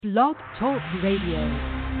Blog Talk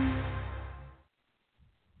Radio.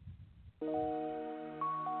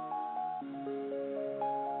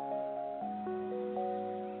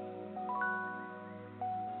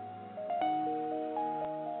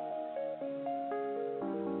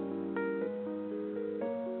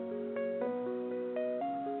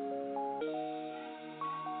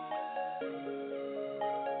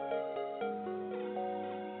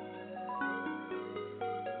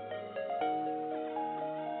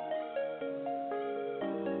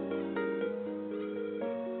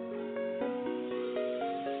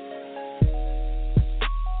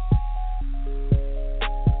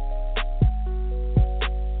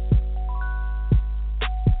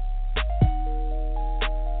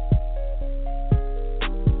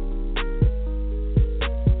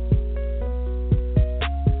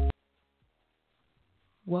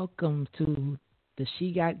 Welcome to the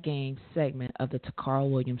She Got Game segment of the Toccara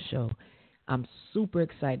Williams Show. I'm super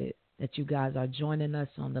excited that you guys are joining us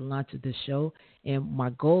on the launch of this show, and my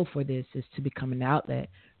goal for this is to become an outlet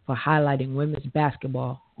for highlighting women's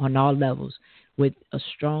basketball on all levels with a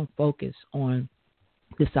strong focus on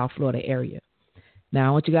the South Florida area. Now,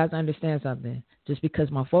 I want you guys to understand something. Just because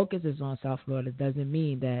my focus is on South Florida doesn't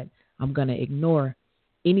mean that I'm going to ignore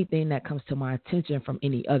anything that comes to my attention from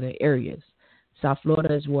any other areas. South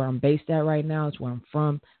Florida is where I'm based at right now. It's where I'm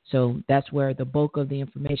from. So that's where the bulk of the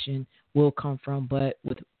information will come from. But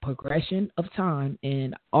with progression of time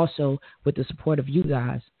and also with the support of you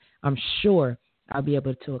guys, I'm sure I'll be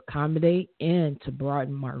able to accommodate and to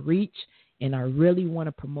broaden my reach. And I really want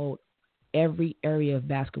to promote every area of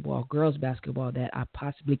basketball, girls basketball, that I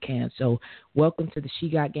possibly can. So welcome to the She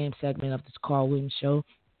Got Game segment of this Toccara Williams Show.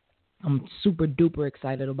 I'm super duper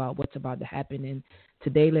excited about what's about to happen. And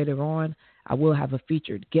today, later on, I will have a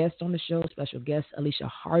featured guest on the show, special guest Alysha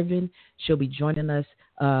Harvin. She'll be joining us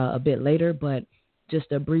a bit later, but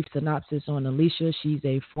just a brief synopsis on Alysha. She's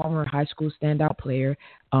a former high school standout player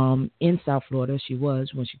in South Florida. She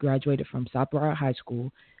was when she graduated from South Broward High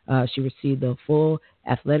School. She received a full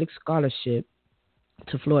athletic scholarship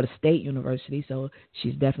to Florida State University, so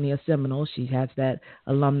she's definitely a Seminole. She has that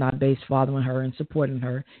alumni base following her and supporting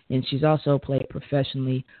her, and she's also played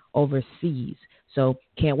professionally overseas. So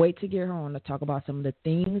can't wait to get her on to talk about some of the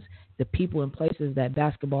things, the people and places that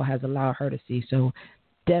basketball has allowed her to see. So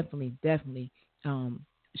definitely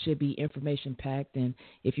should be information packed. And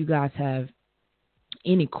if you guys have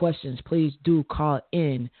any questions, please do call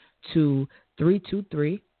in to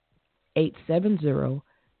 323-870-3958.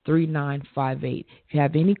 If you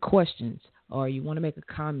have any questions or you want to make a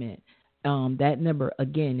comment, that number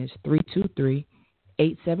again is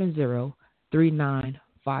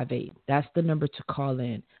 323-870-3958. That's the number to call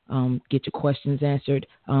in. Get your questions answered,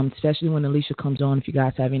 especially when Alysha comes on. If you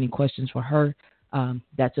guys have any questions for her,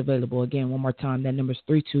 that's available. Again, one more time, that number is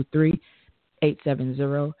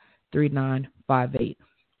 323-870-3958.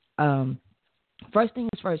 First things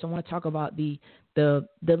first, I want to talk about the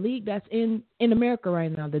league that's in America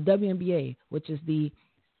right now, the WNBA, which is the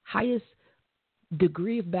highest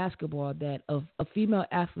degree of basketball that a female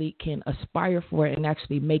athlete can aspire for and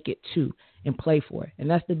actually make it to and play for. And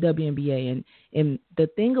that's the WNBA. And the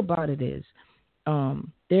thing about it is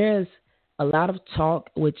there's a lot of talk,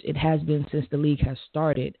 which it has been since the league has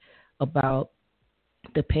started, about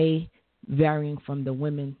the pay varying from the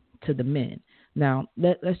women to the men. Now,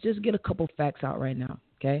 let's just get a couple facts out right now,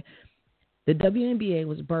 okay? The WNBA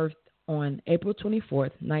was birthed on April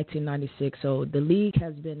 24th, 1996, so the league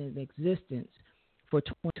has been in existence for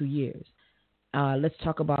 22 years. Let's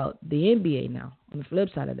talk about the NBA now. On the flip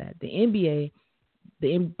side of that, the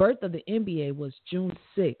birth of the NBA was June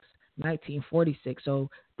 6th, 1946, so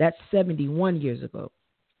that's 71 years ago.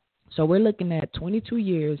 So we're looking at 22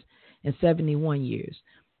 years and 71 years.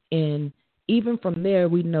 And even from there,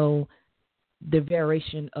 we know the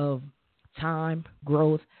variation of time,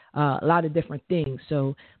 growth, a lot of different things.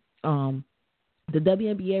 So the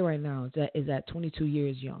WNBA right now is at 22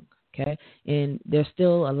 years young, okay? And there's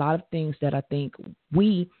still a lot of things that I think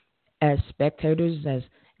we as spectators,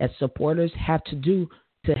 as supporters, have to do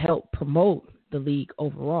to help promote the league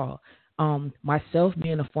overall. Myself,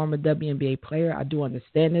 being a former WNBA player, I do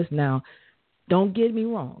understand this. Now, don't get me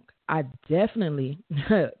wrong. I definitely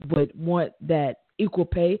would want that equal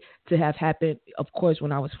pay to have happened, of course,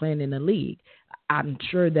 when I was playing in the league. I'm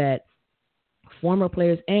sure that former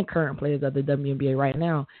players and current players of the WNBA right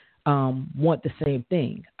now want the same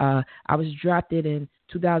thing. I was drafted in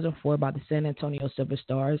 2004 by the San Antonio Silver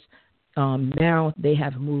Stars. Now they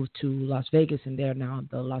have moved to Las Vegas, and they're now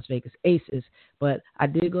the Las Vegas Aces. But I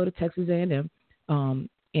did go to Texas A&M,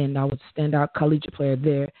 and I was a standout collegiate player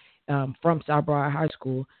there from South Broward High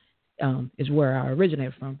School. is where I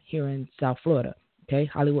originated from, here in South Florida. Okay,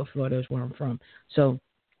 Hollywood, Florida is where I'm from. So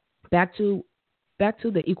back to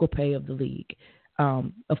the equal pay of the league.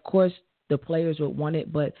 Of course, the players would want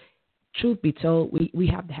it, but truth be told, we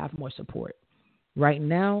have to have more support. Right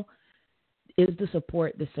now, is the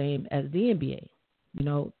support the same as the NBA? You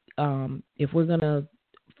know, if we're going to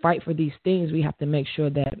fight for these things, we have to make sure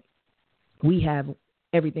that we have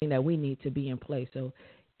everything that we need to be in place. So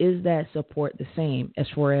is that support the same as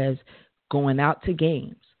far as going out to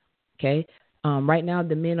games? Okay. Right now,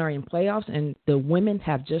 the men are in playoffs, and the women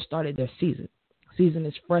have just started their season. Season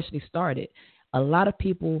is freshly started. A lot of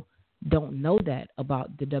people don't know that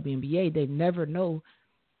about the WNBA. They never know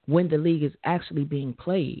when the league is actually being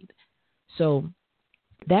played. So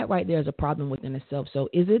that right there is a problem within itself. So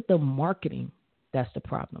is it the marketing that's the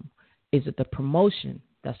problem? Is it the promotion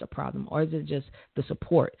that's the problem? Or is it just the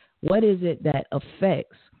support? What is it that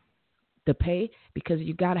affects the pay? Because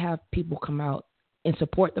you got to have people come out and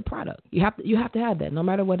support the product. You have to have that. No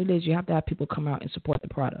matter what it is, you have to have people come out and support the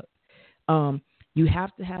product. You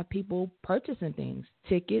have to have people purchasing things,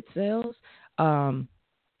 ticket sales,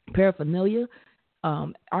 paraphernalia.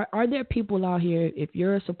 Are there people out here, if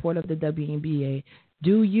you're a supporter of the WNBA,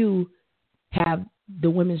 do you have the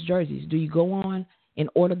women's jerseys? Do you go on and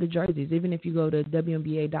order the jerseys? Even if you go to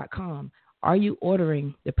WNBA.com, are you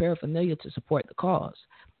ordering the paraphernalia to support the cause?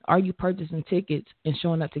 Are you purchasing tickets and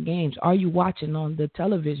showing up to games? Are you watching on the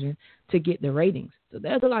television to get the ratings? So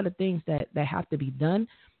there's a lot of things that have to be done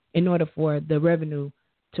in order for the revenue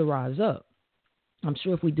to rise up. I'm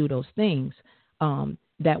sure if we do those things,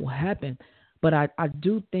 that will happen. But I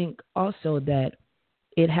do think also that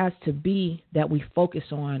it has to be that we focus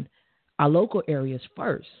on our local areas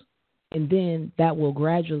first, and then that will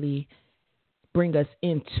gradually bring us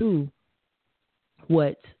into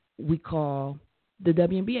what we call the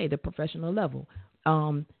WNBA, the professional level.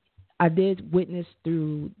 I did witness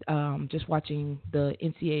through just watching the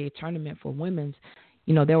NCAA tournament for women's,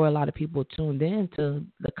 there were a lot of people tuned in to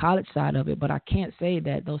the college side of it, but I can't say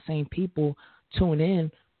that those same people tune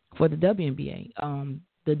in for the WNBA.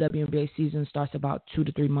 The WNBA season starts about 2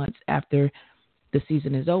 to 3 months after the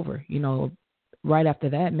season is over. Right after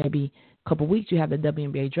that, maybe a couple of weeks, you have the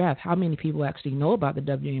WNBA draft. How many people actually know about the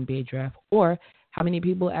WNBA draft, or how many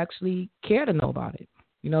people actually care to know about it?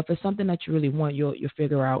 If it's something that you really want, you'll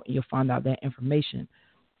figure out and you'll find out that information.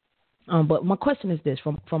 But my question is this,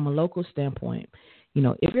 from a local standpoint,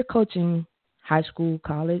 if you're coaching high school,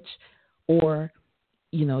 college, or,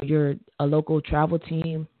 you're a local travel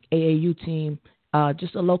team, AAU team,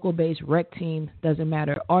 just a local-based rec team, doesn't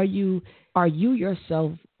matter. Are you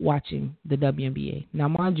yourself watching the WNBA? Now,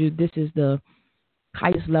 mind you, this is the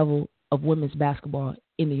highest level of women's basketball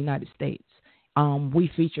in the United States. We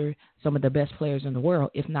feature some of the best players in the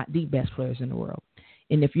world, if not the best players in the world.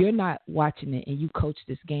 And if you're not watching it and you coach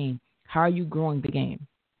this game, how are you growing the game?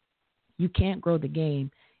 You can't grow the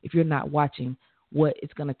game if you're not watching what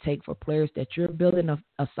it's going to take for players that you're building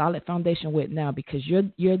a solid foundation with now, because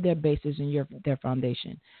you're their basis and you're their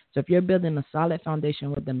foundation. So if you're building a solid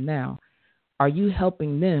foundation with them now, are you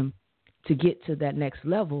helping them to get to that next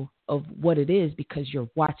level of what it is because you're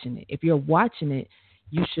watching it? If you're watching it,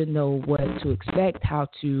 you should know what to expect, how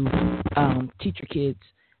to teach your kids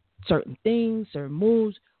certain things, certain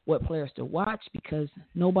moves, what players to watch, because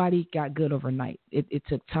nobody got good overnight. It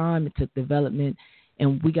took time, it took development,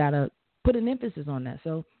 and we got to put an emphasis on that.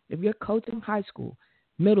 So if you're coaching high school,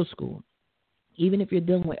 middle school, even if you're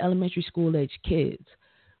dealing with elementary school age kids,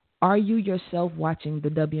 are you yourself watching the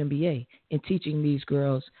WNBA and teaching these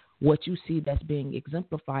girls what you see that's being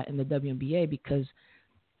exemplified in the WNBA? Because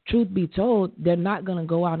truth be told, they're not going to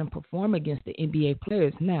go out and perform against the NBA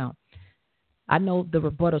players. Now, I know the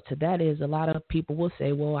rebuttal to that is a lot of people will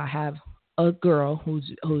say, well, I have a girl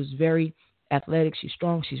who's very athletic, she's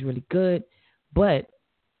strong, she's really good, but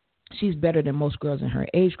she's better than most girls in her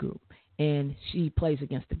age group, and she plays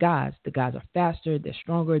against the guys. The guys are faster, they're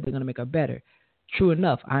stronger, they're going to make her better. True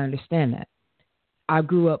enough, I understand that. I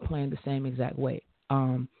grew up playing the same exact way.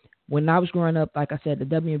 When I was growing up, like I said, the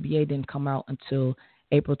WNBA didn't come out until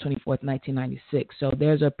April 24th, 1996. So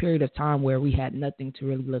there's a period of time where we had nothing to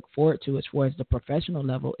really look forward to as far as the professional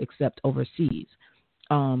level except overseas.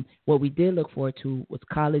 What we did look forward to was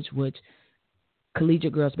college, which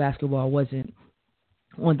collegiate girls basketball wasn't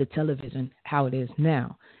on the television how it is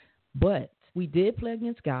now. But we did play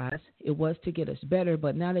against guys. It was to get us better.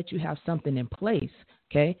 But now that you have something in place,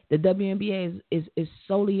 okay, the WNBA is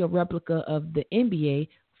solely a replica of the NBA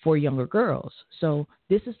for younger girls. So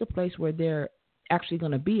this is the place where they're actually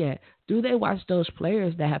going to be at. Do they watch those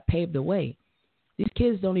players that have paved the way? These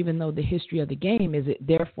kids don't even know the history of the game. Is it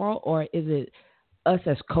their fault, or is it us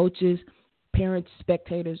as coaches, parents,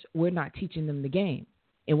 spectators, we're not teaching them the game,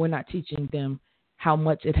 and we're not teaching them how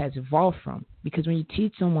much it has evolved from. Because when you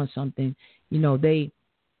teach someone something, they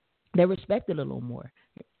respect it a little more.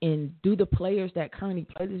 And do the players that currently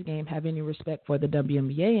play this game have any respect for the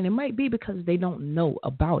WNBA? And it might be because they don't know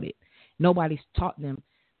about it. Nobody's taught them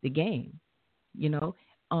the game,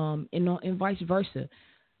 and vice versa.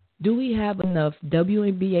 Do we have enough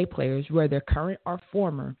WNBA players, whether current or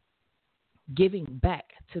former, giving back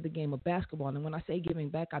to the game of basketball? And when I say giving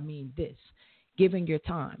back, I mean this: giving your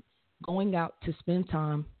time, going out to spend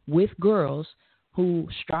time with girls who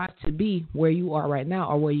strive to be where you are right now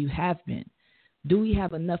or where you have been. Do we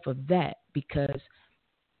have enough of that? Because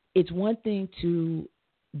it's one thing to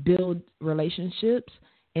build relationships,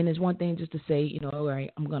 and it's one thing just to say, all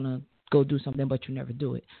right, I'm going to go do something, but you never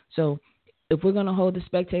do it. So if we're going to hold the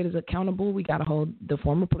spectators accountable, we got to hold the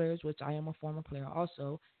former players, which I am a former player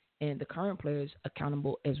also, and the current players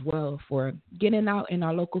accountable as well for getting out in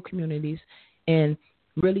our local communities and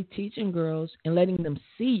really teaching girls and letting them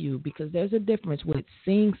see you, because there's a difference with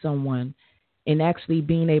seeing someone and actually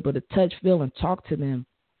being able to touch, feel, and talk to them.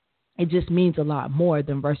 It just means a lot more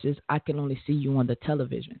than versus I can only see you on the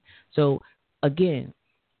television. So again,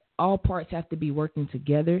 all parts have to be working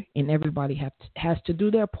together, and everybody has to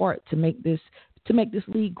do their part to make this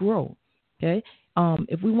league grow. Okay,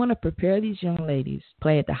 if we want to prepare these young ladies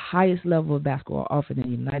play at the highest level of basketball offered in the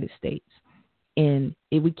United States, and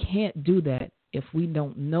if we can't do that if we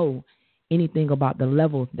don't know anything about the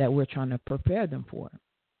level that we're trying to prepare them for.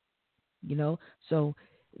 So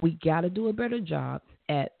we got to do a better job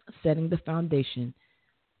at setting the foundation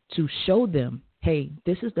to show them, hey,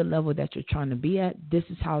 this is the level that you're trying to be at. This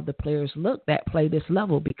is how the players look that play this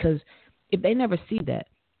level. Because if they never see that,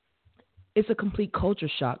 it's a complete culture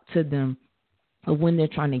shock to them of when they're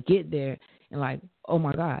trying to get there and like, oh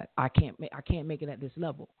my God, I can't make it at this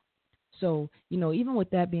level. So, even with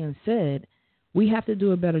that being said, we have to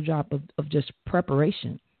do a better job of just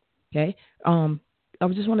preparation. Okay. I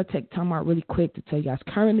just want to take time out really quick to tell you guys,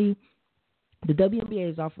 currently the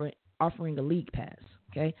WNBA is offering a league pass.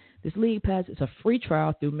 Okay. This league pass is a free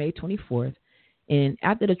trial through May 24th. And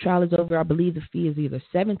after the trial is over, I believe the fee is either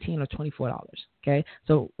 $17 or $24. Okay.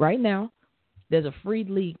 So right now there's a free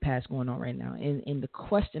league pass going on right now. And the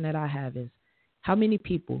question that I have is, how many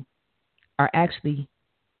people are actually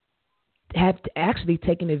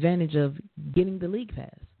taken advantage of getting the league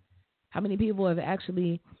pass? How many people have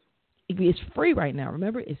actually, it's free right now.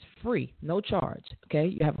 Remember, it's free, no charge. Okay.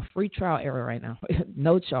 You have a free trial era right now,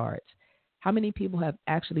 no charge. How many people have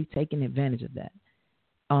actually taken advantage of that?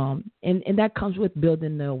 And that comes with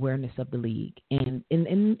building the awareness of the league and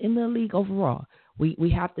in the league overall. We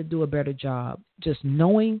have to do a better job just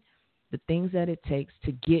knowing the things that it takes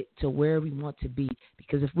to get to where we want to be.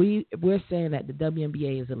 Because if we're saying that the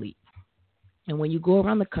WNBA is elite, and when you go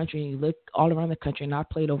around the country and you look all around the country, and I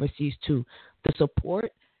played overseas too, the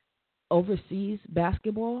support overseas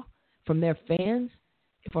basketball from their fans,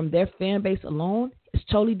 from their fan base alone, is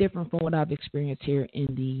totally different from what I've experienced here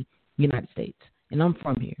in the United States. And I'm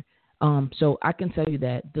from here. So I can tell you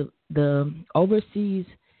that the overseas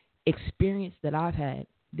experience that I've had,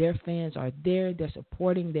 their fans are there, they're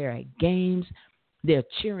supporting, they're at games, they're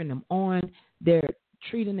cheering them on, they're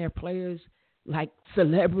treating their players like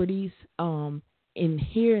celebrities. In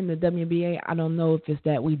here in the WNBA, I don't know if it's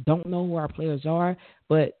that we don't know who our players are,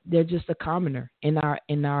 but they're just a commoner in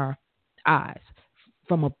our eyes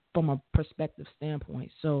from a perspective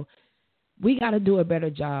standpoint. So we got to do a better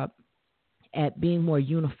job at being more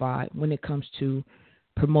unified when it comes to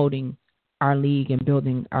promoting our league and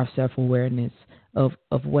building our self-awareness of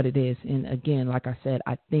what it is. And again, like I said,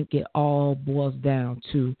 I think it all boils down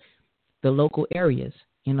to the local areas,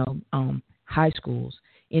 high schools.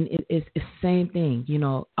 And it's the same thing.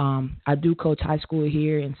 I do coach high school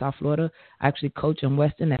here in South Florida. I actually coach in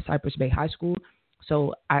Weston at Cypress Bay High School.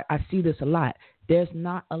 So I see this a lot. There's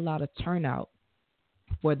not a lot of turnout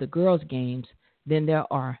for the girls' games than there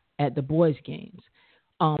are at the boys' games.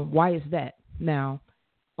 Why is that? Now,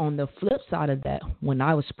 on the flip side of that, when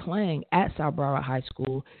I was playing at South Broward High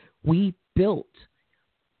School, we built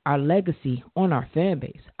our legacy on our fan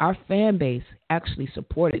base. Our fan base actually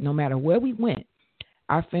supported no matter where we went.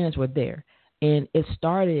 Our fans were there. And it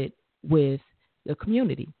started with the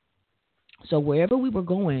community. So wherever we were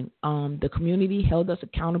going, the community held us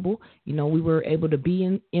accountable. We were able to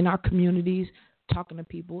be in our communities, talking to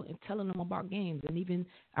people and telling them about games. And even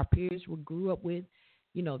our peers we grew up with,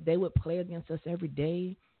 they would play against us every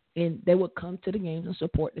day, and they would come to the games and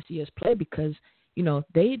support to see us play because,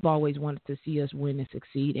 they've always wanted to see us win and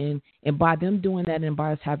succeed. And by them doing that and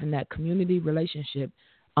by us having that community relationship,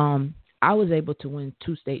 I was able to win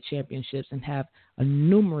 2 state championships and have a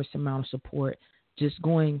numerous amount of support just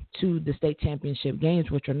going to the state championship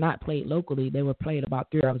games, which are not played locally. They were played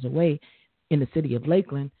about 3 hours away in the city of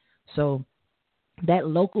Lakeland. So that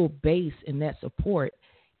local base and that support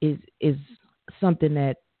is something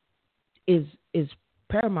that is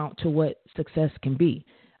paramount to what success can be.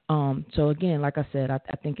 So again, like I said, I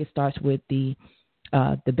think it starts with the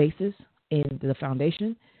basis and the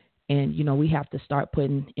foundation. And, we have to start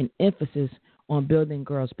putting an emphasis on building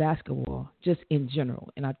girls basketball just in general.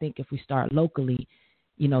 And I think if we start locally,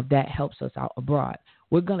 that helps us out abroad.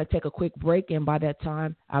 We're going to take a quick break. And by that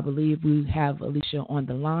time, I believe we have Alysha on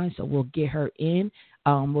the line. So we'll get her in.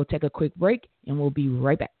 We'll take a quick break and we'll be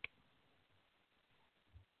right back.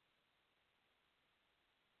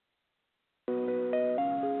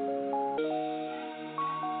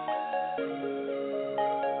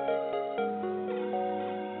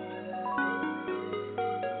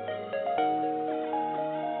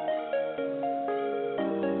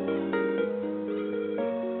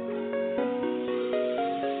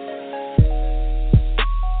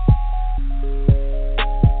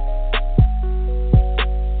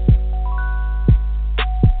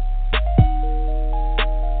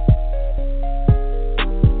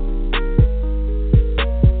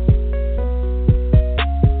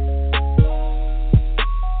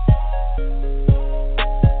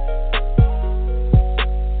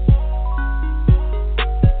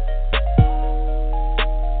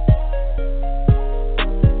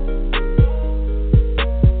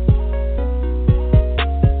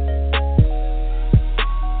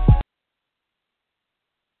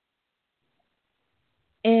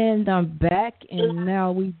 And I'm back, and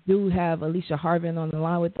now we do have Alysha Harvin on the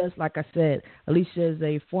line with us. Like I said, Alysha is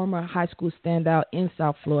a former high school standout in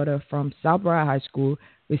South Florida from South Broward High School,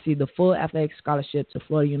 received a full athletic scholarship to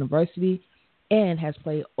Florida University, and has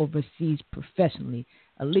played overseas professionally.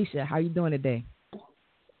 Alysha, how you doing today?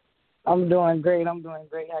 I'm doing great. How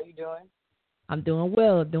you doing? I'm doing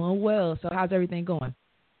well. So how's everything going?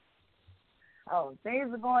 Oh,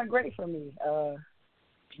 things are going great for me.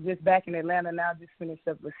 Just back in Atlanta now, just finished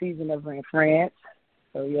up a season over in France.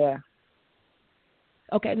 So, yeah.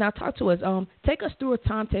 Okay, now talk to us. Take us through a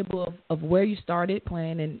timetable of where you started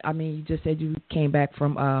playing. And, you just said you came back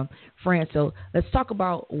from France. So let's talk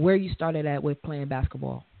about where you started at with playing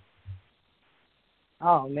basketball.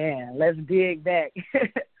 Oh, man, let's dig back.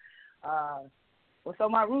 So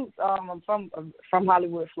my roots, I'm from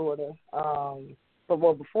Hollywood, Florida. But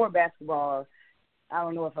before basketball, I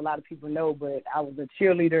don't know if a lot of people know, but I was a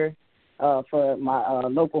cheerleader for my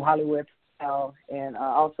local Hollywood pal, and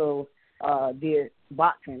also did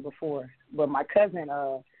boxing before. But my cousin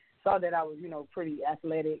saw that I was, pretty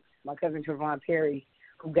athletic. My cousin Trevon Perry,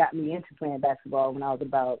 who got me into playing basketball when I was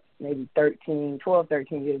about maybe 13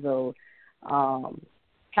 years old,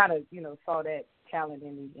 kind of, saw that talent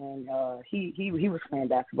in me, and he was playing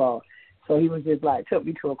basketball. So he was just took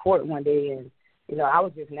me to a court one day, and I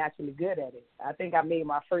was just naturally good at it. I think I made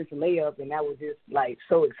my first layup, and that was just,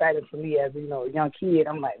 so exciting for me as, a young kid.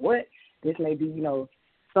 I'm like, what? This may be,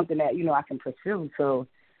 something that, I can pursue. So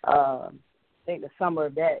I think the summer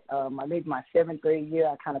of that, maybe my 7th grade year,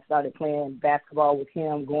 I kind of started playing basketball with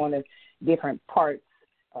him, going to different parts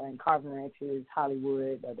in Carver Ranches,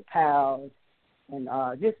 Hollywood, the Pals, and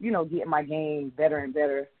just, getting my game better and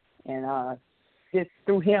better. And just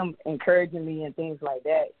through him encouraging me and things like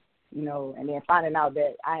that, and then finding out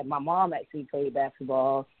that my mom actually played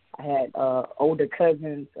basketball. I had older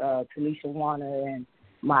cousins, Talisha Warner, and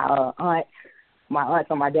my aunts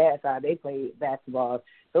on my dad's side, they played basketball.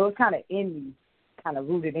 So it was kind of in me, kind of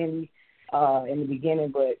rooted in me in the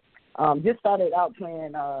beginning. But just started out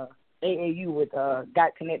playing AAU with,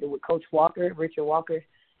 got connected with Coach Walker, Richard Walker,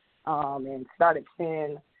 and started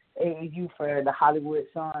playing AAU for the Hollywood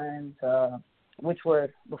Suns, which were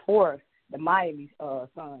before the Miami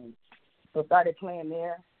Suns. So started playing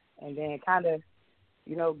there, and then kind of,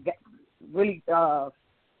 really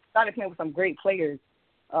started playing with some great players.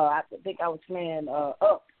 I think I was playing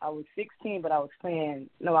up. I was 16, but I was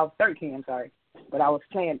 13, I'm sorry. But I was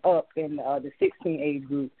playing up in the 16 age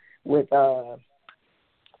group with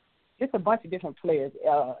just a bunch of different players.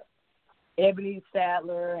 Ebony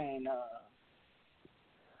Sadler and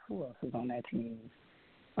who else was on that team?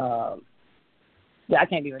 Yeah, I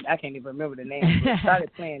can't even remember the name. But I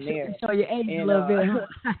started playing there. Show your age a little bit.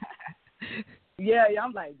 Huh? Yeah,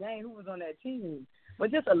 I'm like, dang, who was on that team?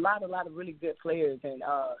 But just a lot of really good players, and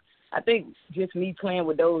I think just me playing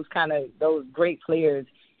with those great players,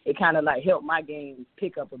 it kind of helped my game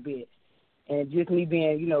pick up a bit, and just me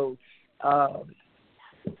being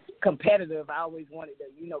competitive. I always wanted to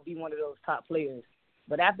be one of those top players.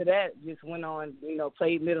 But after that, just went on,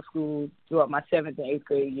 played middle school throughout my 7th and 8th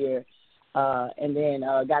grade year, and then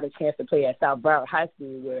got a chance to play at South Broward High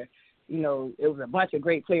School where, it was a bunch of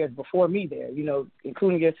great players before me there,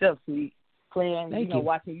 including yourself, Sweet, playing,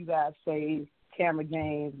 watching you guys play, Cameron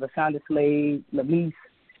James, Vasanda Slade, Lamise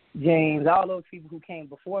James, all those people who came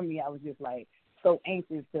before me. I was just, so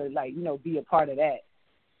anxious to, be a part of that.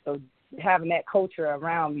 So having that culture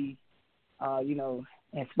around me,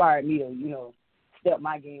 inspired me to, step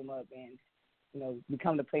my game up and,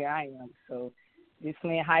 become the player I am. So just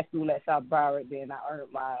playing high school at South Broward, then I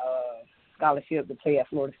earned my scholarship to play at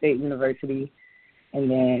Florida State University. And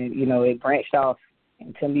then, it branched off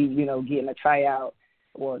into me, getting a tryout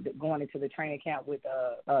or going into the training camp with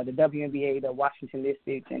the WNBA, the Washington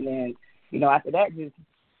Mystics. And then, after that, just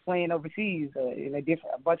playing overseas in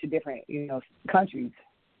a bunch of different, countries.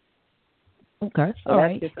 Okay, so all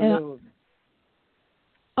right.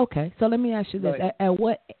 Okay, so let me ask you this: at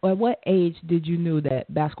what age did you know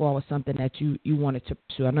that basketball was something that you wanted to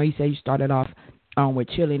pursue? I know you said you started off with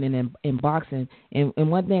cheerleading and in boxing, and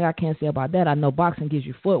one thing I can say about that, I know boxing gives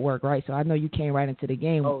you footwork, right? So I know you came right into the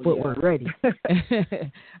game with footwork ready.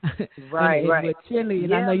 right. With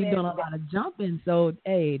cheerleading, I know you're doing a lot of jumping, so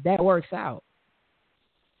hey, that works out.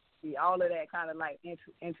 See, all of that kind of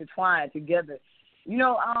intertwined together.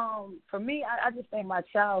 For me, I just think my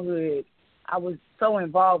childhood, I was so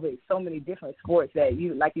involved with so many different sports that,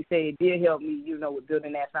 like you said, it did help me, with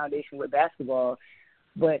building that foundation with basketball.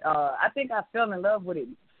 But I think I fell in love with it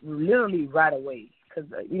literally right away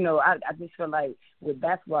because, I just feel like with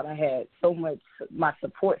basketball I had so much my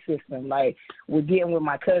support system. Like with getting with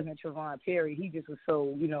my cousin, Trevon Perry, he just was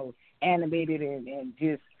so, animated and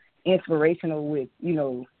just inspirational with,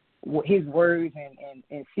 his words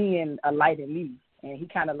and seeing a light in me. And he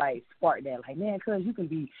kind of sparked that, man, cuz you can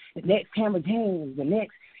be the next Cameron James, the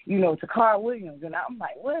next, Toccara Williams. And I'm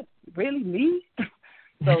like, what? Really, me?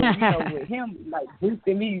 So, with him,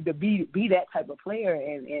 boosting me to be that type of player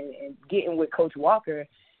and getting with Coach Walker.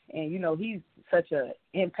 And, he's such an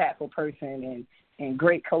impactful person and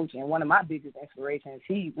great coach. And one of my biggest inspirations,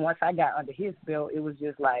 once I got under his belt, it was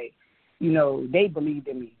just they believed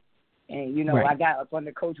in me. And, right. I got up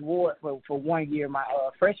under Coach Ward for 1 year, my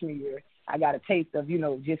freshman year. I got a taste of,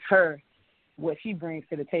 just her, what she brings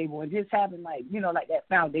to the table, and just having that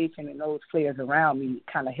foundation and those players around me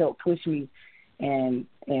kind of helped push me, and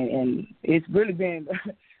it's really been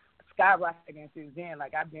skyrocketing since then.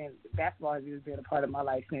 Basketball has just been a part of my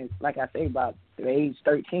life since, like I say, about the age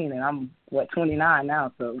 13, and I'm 29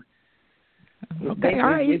 now, so okay,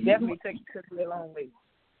 all right. It definitely took me a long way.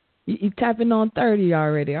 You tapping on 30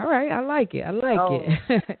 already. All right, I like it.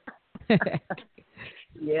 it.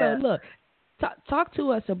 Yeah. So look, talk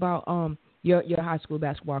to us about your high school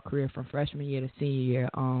basketball career from freshman year to senior year.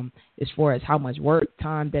 As far as how much work,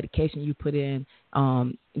 time, dedication you put in.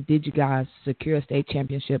 Did you guys secure a state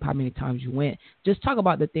championship? How many times you went? Just talk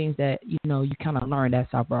about the things that you kind of learned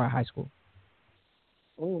at South Broward High School.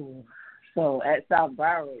 Oh, so at South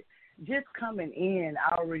Broward, just coming in,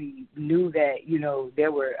 I already knew that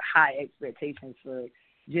there were high expectations for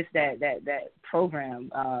just that program.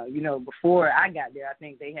 Before I got there, I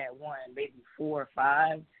think they had won maybe 4 or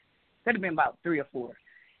 5. Could have been about 3 or 4.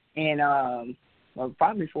 And,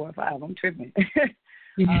 probably 4 or 5. I'm tripping.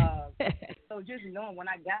 So just knowing when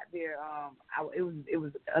I got there, it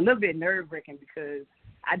was a little bit nerve-wracking because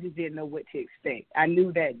I just didn't know what to expect. I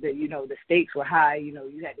knew that, the stakes were high.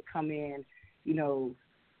 You had to come in,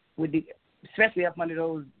 with especially up under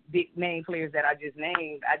those big name players that I just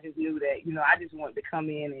named. I just knew that, I just wanted to come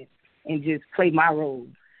in and just play my role.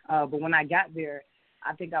 But when I got there,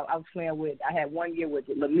 I think I was playing I had 1 year with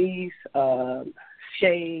Lamise,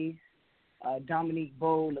 Shay, Dominique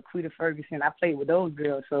Bowe, Laquita Ferguson. I played with those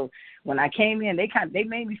girls. So when I came in, they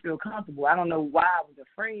made me feel comfortable. I don't know why I was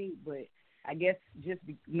afraid, but I guess just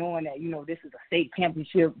knowing that, this is a state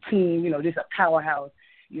championship team, this is a powerhouse,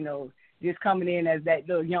 just coming in as that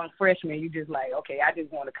little young freshman, you just okay, I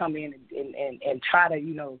just want to come in and try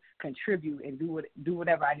to, contribute and do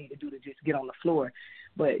whatever I need to do to just get on the floor.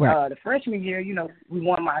 But right. The freshman year, we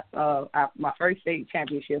won my first state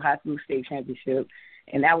championship, high school state championship,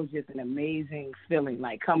 and that was just an amazing feeling,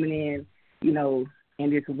 coming in,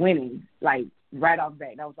 and just winning, right off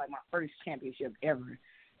bat. That was my first championship ever.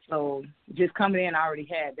 So just coming in, I already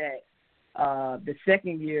had that. The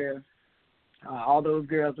second year, all those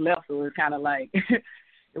girls left, so it was kind of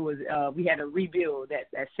it was we had to rebuild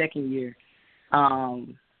that second year.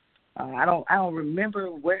 I don't remember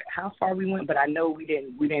how far we went, but I know we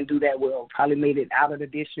didn't do that well. Probably made it out of the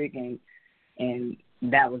district, and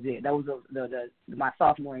that was it. That was my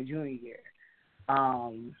sophomore and junior year.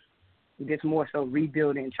 just more so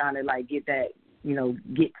rebuilding, trying to like get that,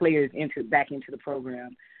 get players back into the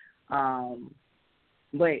program.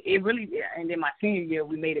 But it really, and then my senior year,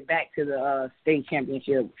 we made it back to the state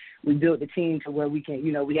championship. We built the team to where we can,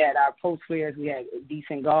 we had our post players, we had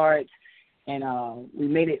decent guards, and we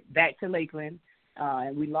made it back to Lakeland,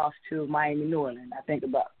 and we lost to Miami Norland.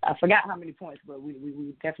 I forgot how many points, but we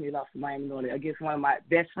definitely lost to Miami Norland against one of my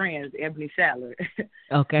best friends, Ebony Sadler.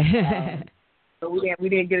 Okay. So we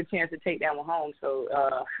didn't get a chance to take that one home. So,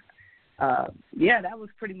 that was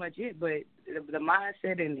pretty much it. But the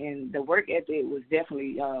mindset and the work ethic was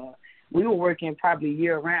definitely, we were working probably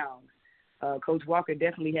year round. Coach Walker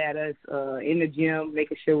definitely had us in the gym,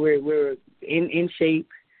 making sure we're in shape,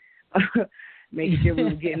 making sure we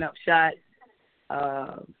were getting up shots.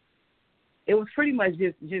 It was pretty much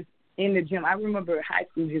just in the gym. I remember high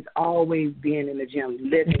school just always being in the gym,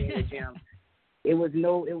 living in the gym. It was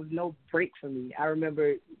no break for me. I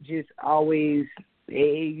remember just always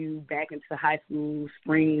AAU, back into high school,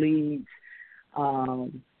 spring leagues,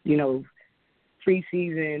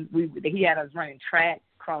 preseason. He had us running track,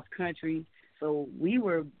 cross country, so we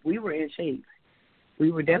were in shape. We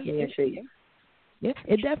were definitely in shape. Yeah,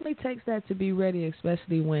 it definitely takes that to be ready,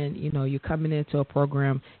 especially when, you're coming into a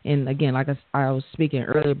program. And, again, like I was speaking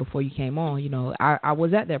earlier before you came on, I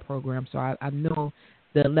was at that program, so I know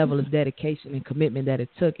the level of dedication and commitment that it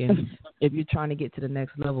took. And if you're trying to get to the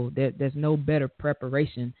next level, there's no better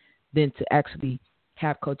preparation than to actually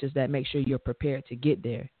have coaches that make sure you're prepared to get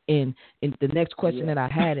there. And the next question that I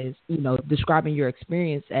had is, describing your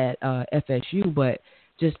experience at FSU, but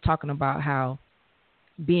just talking about how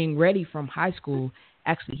being ready from high school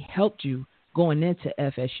actually helped you going into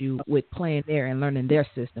FSU with playing there and learning their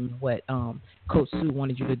system and what Coach Sue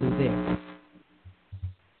wanted you to do there.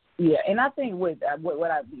 Yeah, and I think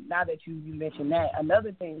now that you mentioned that,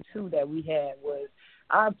 another thing too that we had was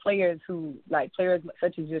our players players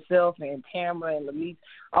such as yourself and Tamara and Lamise,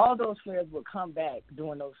 all those players would come back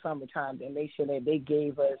during those summer times and make sure that they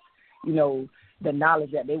gave us, the knowledge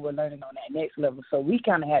that they were learning on that next level. So we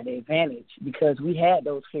kind of had the advantage because we had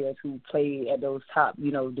those players who played at those top,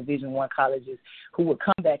 Division I colleges who would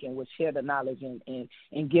come back and would share the knowledge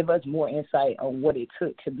and give us more insight on what it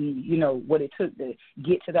took to be, what it took to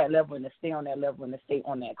get to that level and to stay on that level and to stay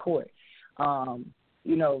on that court.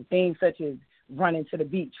 Things such as running to the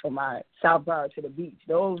beach from our South Broward to the beach.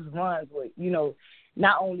 Those runs were,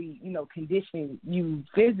 not only, conditioning you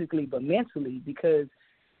physically but mentally because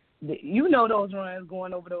those runs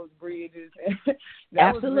going over those bridges.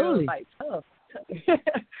 That Absolutely. Was real, tough.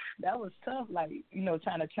 That was tough,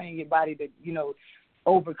 trying to train your body to,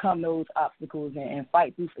 overcome those obstacles and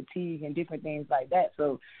fight through fatigue and different things like that.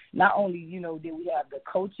 So not only, did we have the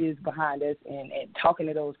coaches behind us and talking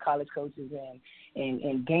to those college coaches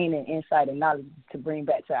and gaining insight and knowledge to bring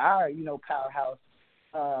back to our, powerhouse,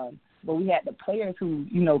 but we had the players who,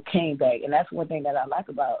 came back. And that's one thing that I like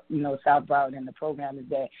about, South Broward and the program is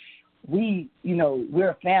that we, we're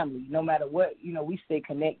a family. No matter what, we stay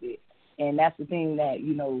connected. And that's the thing that,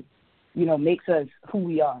 makes us who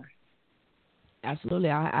we are. Absolutely.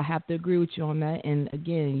 I have to agree with you on that. And,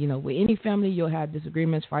 again, with any family, you'll have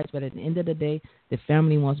disagreements, fights. But at the end of the day, the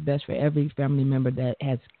family wants best for every family member that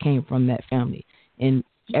has came from that family. And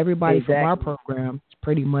everybody from our program is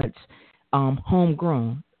pretty much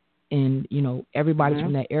homegrown. And, everybody's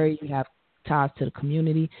from that area. You have ties to the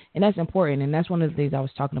community, and that's important. And that's one of the things I was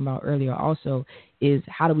talking about earlier also is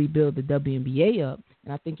how do we build the WNBA up?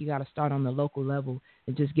 And I think you got to start on the local level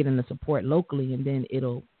and just getting the support locally, and then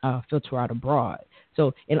it'll filter out abroad.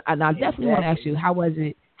 So, and I definitely want to ask you, how was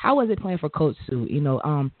it playing for Coach Sue?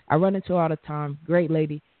 I run into her all the time, great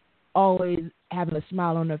lady, always having a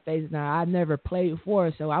smile on her face. Now, I've never played for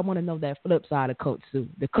her, so I want to know that flip side of Coach Sue,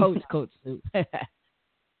 the Coach Sue.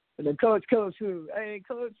 The Coach Sue. Hey,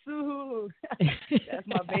 Coach Sue. That's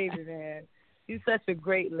my baby, man. She's such a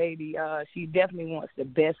great lady. She definitely wants the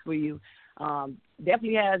best for you.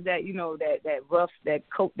 Definitely has that,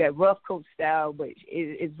 that rough coach style, but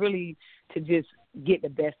it's really to just get the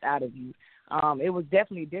best out of you. It was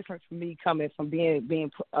definitely different for me coming from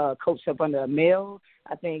being coached up under a male.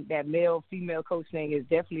 I think that male-female coach thing is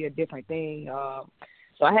definitely a different thing.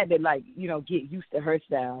 So I had to, get used to her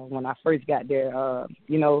style when I first got there. I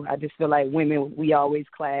just feel like women, we always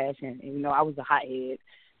clash, and I was a hothead.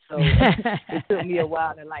 So it took me a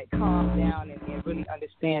while to, calm down and really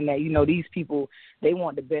understand that, these people, they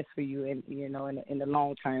want the best for you, and, in the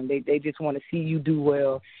long term. They just want to see you do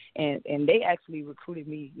well. And they actually recruited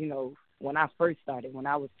me, when I first started, when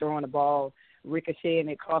I was throwing the ball, ricocheting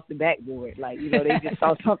it across the backboard. They just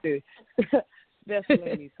saw something special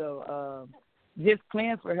in me. So, just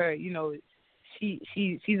playing for her, she's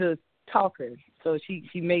a talker. So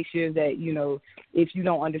she makes sure that, you know, if you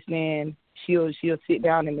don't understand, she'll sit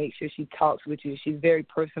down and make sure she talks with you. She's very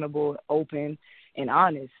personable, open, and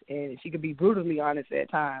honest, and she could be brutally honest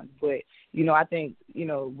at times. But, you know, I think, you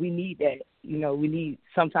know, we need that. You know, we need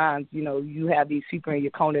sometimes, you know, you have these people in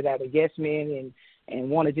your corner that are yes men and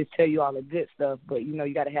want to just tell you all the good stuff. But, you know,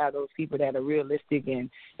 you got to have those people that are realistic and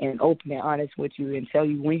open and honest with you and tell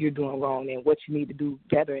you when you're doing wrong and what you need to do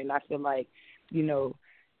better. And I feel like, you know,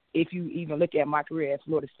 if you even look at my career at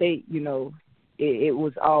Florida State, you know,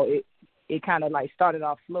 it kind of like started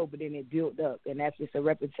off slow, but then it built up. And that's just a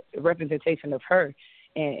representation of her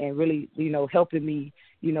and really, you know, helping me,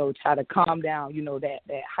 you know, try to calm down, you know, that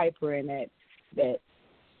hyper and that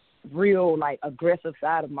real, like, aggressive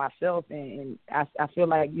side of myself. And I feel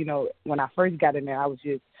like, you know, when I first got in there, I was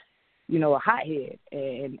just, you know, a hothead.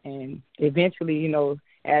 And eventually, you know,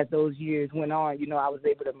 as those years went on, you know, I was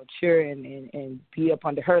able to mature and be up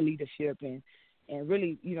under her leadership and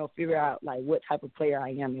really, you know, figure out, like, what type of player I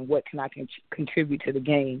am and what can I contribute to the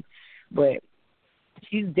game. But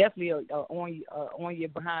she's definitely a on your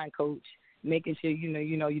behind coach, making sure,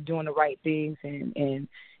 you know, you're doing the right things. And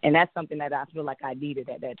that's something that I feel like I needed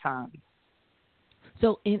at that time.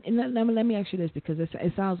 So, and let me ask you this, because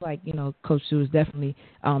it sounds like, you know, Coach Sue has definitely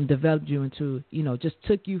developed you into, you know, just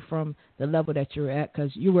took you from the level that you were at, because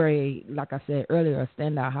you were like I said earlier, a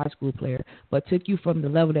standout high school player, but took you from the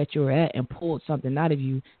level that you were at and pulled something out of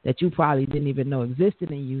you that you probably didn't even know existed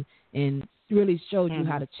in you, and really showed you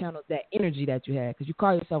how to channel that energy that you had. Because you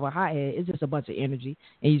call yourself a hothead, it's just a bunch of energy,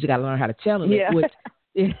 and you just got to learn how to channel it,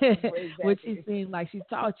 which it seems like she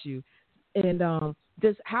taught you. And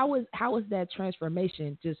how was that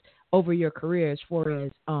transformation just over your career as far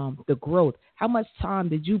as the growth? How much time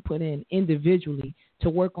did you put in individually to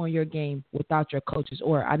work on your game without your coaches?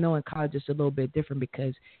 Or I know in college it's a little bit different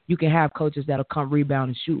because you can have coaches that'll come rebound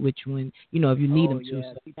and shoot with you, and, you know, if you need them to.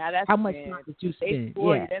 So how much time did you spend?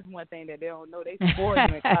 Yeah, that's one thing that they don't know. They support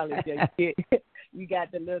you in college. You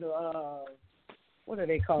got the little what are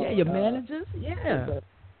they called? Yeah, your managers. Yeah.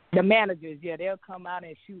 The managers, they'll come out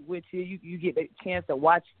and shoot with you. You get the chance to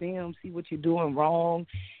watch them, see what you're doing wrong,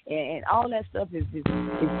 and all that stuff is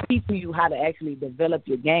teaching you how to actually develop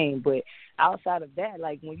your game. But outside of that,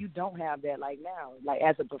 like, when you don't have that, like now, like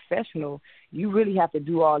as a professional, you really have to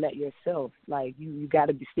do all that yourself. Like, you got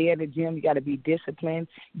to stay in the gym, you got to be disciplined,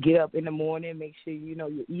 get up in the morning, make sure, you know,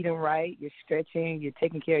 you're eating right, you're stretching, you're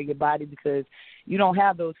taking care of your body, because you don't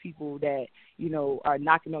have those people that, you know, are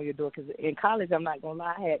knocking on your door. Because in college, I'm not going to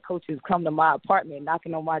lie, I had coaches come to my apartment,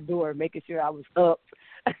 knocking on my door, making sure I was up,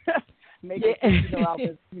 making sure, you know, I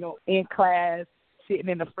was, you know, in class, sitting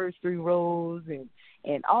in the first 3 rows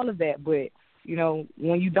and all of that. But, you know,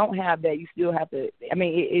 when you don't have that, you still have to, I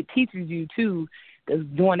mean, it teaches you, too, because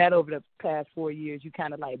doing that over the past 4 years, you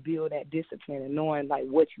kind of, like, build that discipline and knowing, like,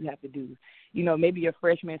 what you have to do. You know, maybe your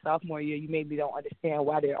freshman, sophomore year, you maybe don't understand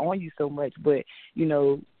why they're on you so much, but, you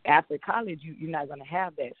know, after college, you're not going to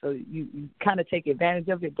have that. So you kind of take advantage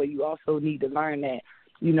of it, but you also need to learn that,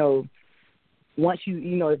 you know, once you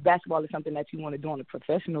know, if basketball is something that you want to do on a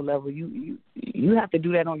professional level, you have to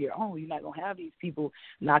do that on your own. You're not going to have these people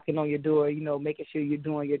knocking on your door, you know, making sure you're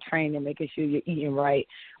doing your training, making sure you're eating right,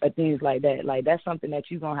 or things like that. Like, that's something that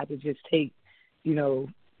you're going to have to just take, you know,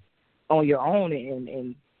 on your own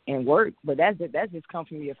and work. But that's just come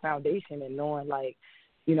from your foundation and knowing, like,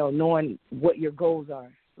 you know, knowing what your goals are.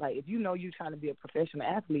 Like, if you know you're trying to be a professional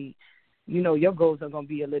athlete, you know your goals are going to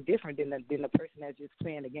be a little different than the person that's just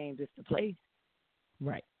playing the game just to play.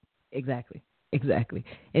 Right. Exactly.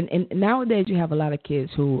 And nowadays you have a lot of kids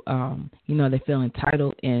who, you know, they feel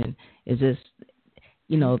entitled, and it's just,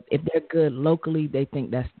 you know, if they're good locally, they think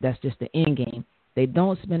that's just the end game. They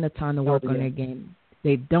don't spend the time to work on their game.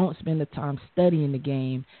 They don't spend the time studying the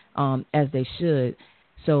game as they should.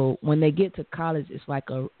 So when they get to college, it's like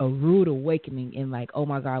a rude awakening and like, oh,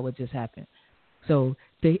 my God, what just happened? So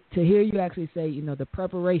to hear you actually say, you know, the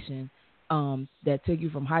preparation that took you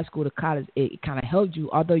from high school to college, it kind of helped you,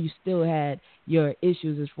 although you still had your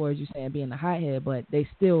issues as far as you saying being a hothead, but they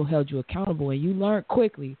still held you accountable, and you learned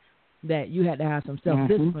quickly that you had to have some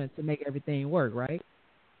self-discipline to make everything work, right?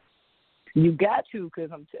 You got to,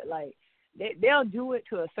 because like, they'll do it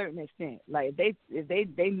to a certain extent. Like,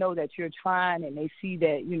 if they know that you're trying and they see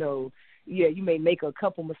that, you know, you may make a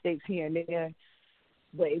couple mistakes here and there,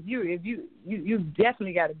 but if you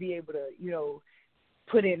definitely got to be able to, you know,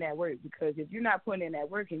 put in that work, because if you're not putting in that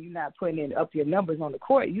work and you're not putting in up your numbers on the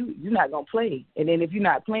court, you're not going to play. And then if you're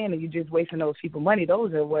not playing and you're just wasting those people money,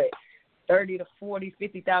 those are what, $30,000 to $40,000,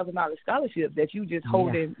 $50,000 scholarships that you just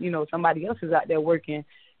holding, you know, somebody else is out there working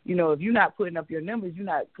if you're not putting up your numbers, you're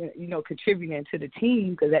not, contributing to the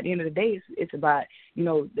team, because at the end of the day, it's about,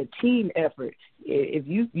 the team effort. If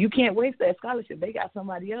you can't waste that scholarship, they got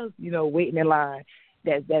somebody else, waiting in line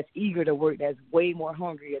that's eager to work, that's way more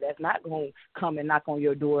hungry, that's not going to come and knock on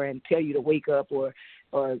your door and tell you to wake up or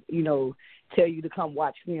tell you to come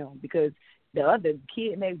watch film, because the other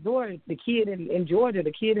kid next door, the kid in Georgia,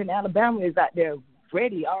 the kid in Alabama is out there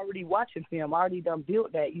ready, already watching film, already done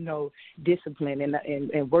built that, discipline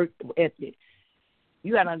and work ethic.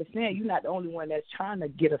 You got to understand, you're not the only one that's trying to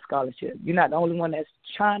get a scholarship. You're not the only one that's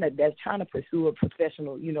trying to pursue a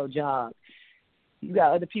professional, job. You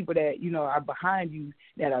got other people that, are behind you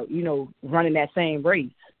that are, running that same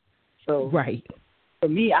race. So right. For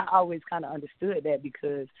me, I always kind of understood that,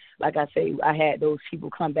 because, like I say, I had those people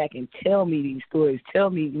come back and tell me these stories, tell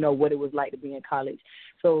me, what it was like to be in college.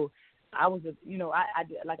 So I was, I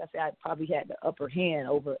like I said, I probably had the upper hand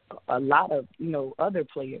over a lot of, other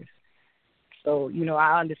players. So,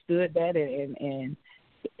 I understood that, and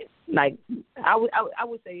like I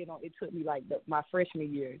would say, it took me like my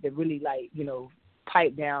freshman year to really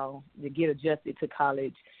pipe down, to get adjusted to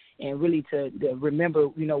college, and really to remember,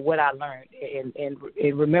 what I learned, and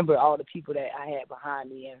remember all the people that I had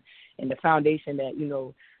behind me, and the foundation that,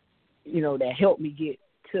 that helped me get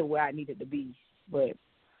to where I needed to be. But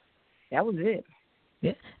that was it.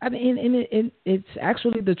 Yeah, I mean, and it's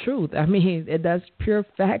actually the truth. I mean, that's pure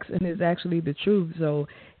facts, and it's actually the truth. So,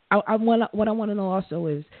 what I want to know also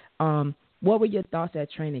is, what were your thoughts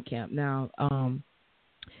at training camp? Now,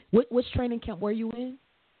 which training camp were you in?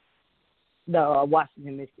 The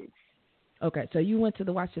Washington Mystics. Okay, so you went to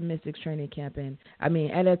the Washington Mystics training camp, and I mean,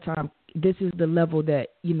 at that time, this is the level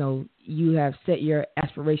that you have set your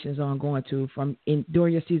aspirations on going to.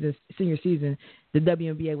 During your senior season, the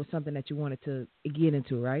WNBA was something that you wanted to get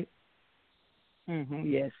into, right? Mm-hmm,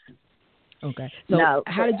 yes. Okay. So now,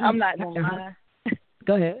 how did you? I'm not gonna lie.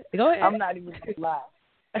 Go ahead. I'm not even gonna lie.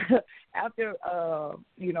 After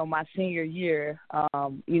my senior year,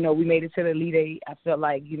 we made it to the Elite Eight. I felt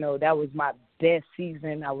like that was my best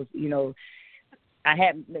season. I was I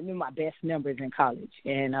had my best numbers in college,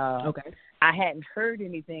 and okay. I hadn't heard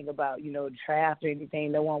anything about draft or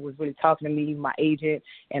anything. No one was really talking to me. My agent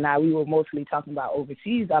and we were mostly talking about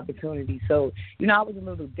overseas opportunities. So I was a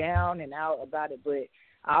little down and out about it, but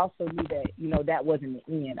I also knew that that wasn't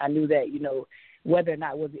the end. I knew that whether or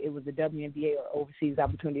not it was a WNBA or overseas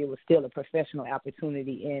opportunity, it was still a professional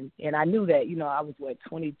opportunity, and I knew that I was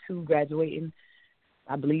 22 graduating,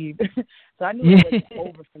 I believe. So I knew it wasn't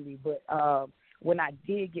over for me, but when I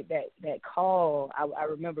did get that call, I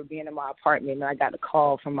remember being in my apartment, and I got a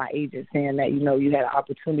call from my agent saying that, you had an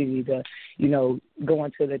opportunity to, go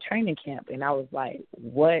into the training camp. And I was like,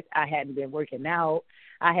 what? I hadn't been working out.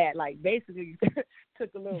 I had, basically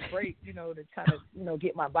took a little break, to kind of,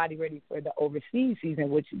 get my body ready for the overseas season,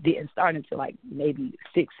 which didn't start until, maybe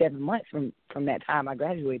 6-7 months from that time I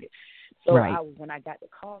graduated. So right. When I got the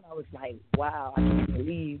call, I was like, wow, I can't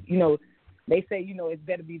believe, they say, it's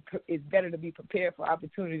better to be prepared for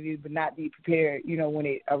opportunities, but not be prepared, when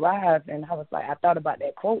it arrives. And I was like, I thought about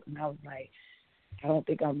that quote, and I was like, I don't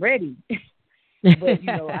think I'm ready. But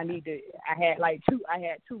I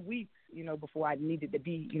had 2 weeks, before I needed to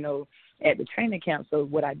be, at the training camp. So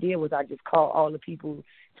what I did was I just called all the people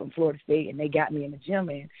from Florida State, and they got me in the gym,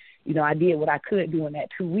 and I did what I could do in that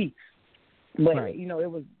 2 weeks. But right.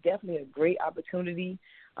 It was definitely a great opportunity.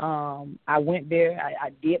 I went there. I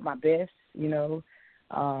did my best.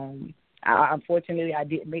 Unfortunately, I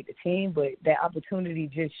didn't make the team, but that opportunity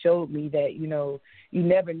just showed me that, you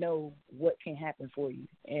never know what can happen for you.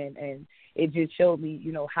 And it just showed me,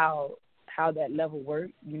 how that level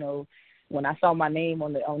worked. When I saw my name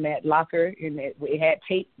on that locker, and it had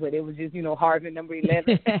tape, but it was just, Harvin number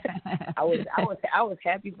 11. I was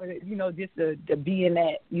happy for it, just to be in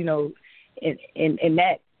that, in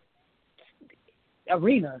that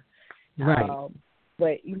arena. Right.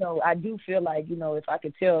 But, I do feel like, if I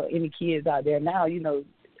could tell any kids out there now,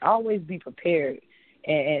 always be prepared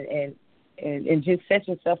and just set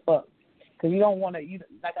yourself up. Because you don't want to,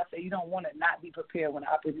 like I said, you don't want to not be prepared when the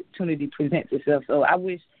opportunity presents itself. So I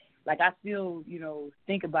wish, I still,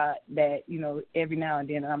 think about that, every now and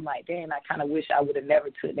then. And I'm like, dang, I kind of wish I would have never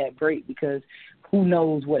took that break, because who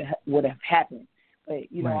knows what would have happened. But,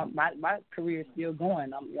 right. my career is still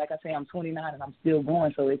going. Like I say, I'm 29 and I'm still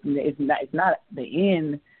going. So it's not the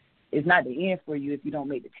end. It's not the end for you if you don't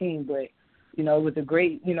make the team. But, it was a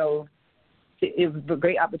great, it was a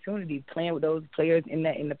great opportunity playing with those players in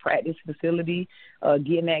the practice facility,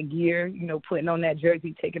 getting that gear, putting on that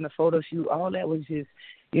jersey, taking a photo shoot. All that was just,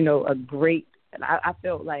 a great. I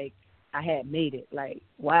felt like I had made it. Like,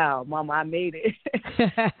 wow, Mama, I made it.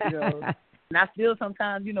 You know, and I still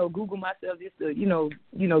sometimes, you know, Google myself just to, you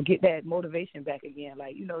know, get that motivation back again.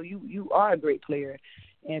 Like, you know, you are a great player,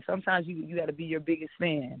 and sometimes you got to be your biggest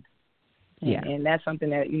fan. Yeah. And that's something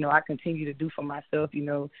that, you know, I continue to do for myself. You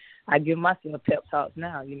know, I give myself pep talks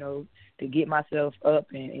now, you know, to get myself up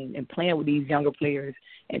and playing with these younger players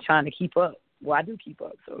and trying to keep up. Well, I do keep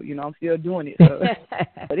up, so, you know, I'm still doing it. So.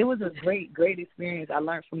 But it was a great experience. I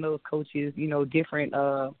learned from those coaches, you know, different,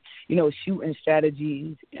 you know, shooting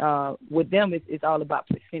strategies. With them, it's all about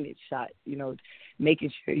percentage shots, you know,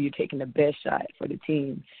 making sure you're taking the best shot for the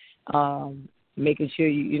team. Making sure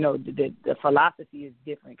you know the philosophy is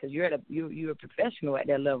different because you're a professional at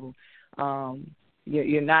that level.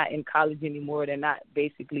 You're not in college anymore. They're not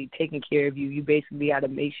basically taking care of you. You basically got to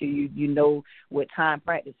make sure you know what time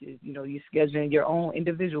practices. You know, you're scheduling your own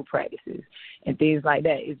individual practices and things like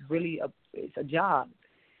that. It's really it's a job.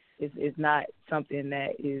 It's not something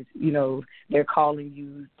that is, you know, they're calling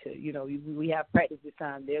you to, you know, we have practice this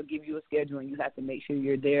time. They'll give you a schedule, and you have to make sure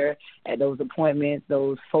you're there at those appointments,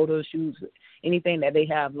 those photo shoots, anything that they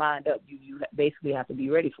have lined up. You basically have to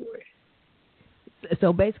be ready for it.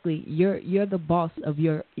 So basically, you're the boss of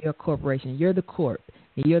your corporation. You're the corp,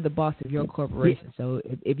 and you're the boss of your corporation. So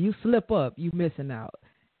if you slip up, you missing out.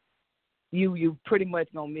 You pretty much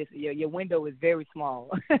gonna miss it. Your window is very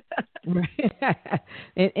small. Right.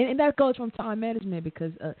 and that goes from time management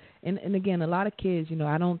because and again, a lot of kids, you know,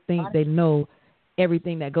 I don't think they know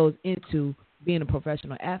everything that goes into being a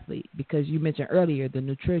professional athlete because you mentioned earlier the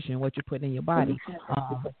nutrition, what you put in your body,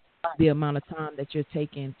 the amount of time that you're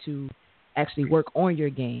taking to actually work on your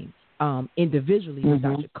game individually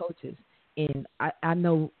without your coaches. And I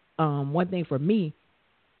know one thing for me,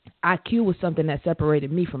 IQ was something that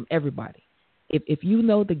separated me from everybody. If you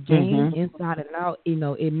know the game inside and out, you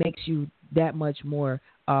know, it makes you that much more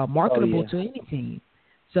marketable to any team.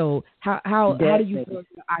 So how do you feel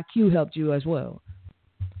IQ helped you as well?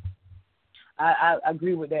 I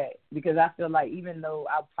agree with that because I feel like even though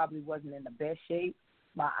I probably wasn't in the best shape,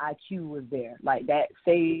 my IQ was there. Like that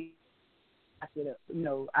saved. I said, you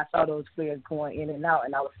know, I saw those players going in and out,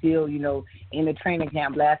 and I was still, you know, in the training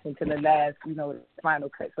camp blasting to the last, you know,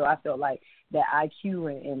 final cut. So I felt like that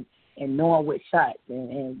IQ and knowing what shots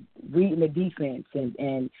and reading the defense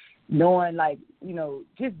and knowing, like, you know,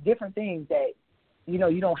 just different things that, you know,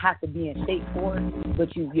 you don't have to be in shape for,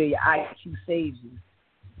 but your IQ saves you.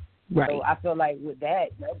 Right. So I feel like with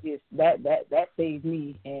that saved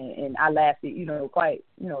me, and I lasted, you know, quite,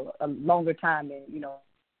 you know, a longer time than, you know,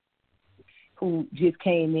 who just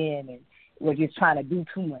came in and were just trying to do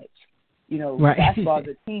too much. You know, basketball is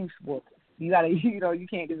a team sport. You gotta, you know, you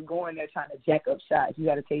can't just go in there trying to jack up shots. You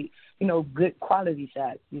gotta take, you know, good quality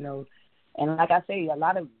shots. You know, and like I say, a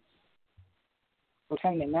lot of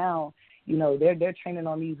training now, you know, they're training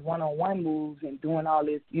on these one-on-one moves and doing all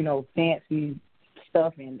this, you know, fancy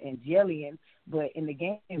stuff and jellying. But in the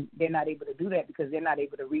game, they're not able to do that because they're not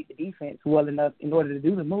able to read the defense well enough in order to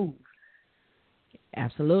do the moves.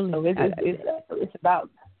 Absolutely. So it's about.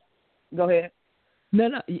 Go ahead.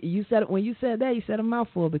 No. You said when you said that, you said a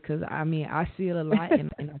mouthful because I mean I see it a lot and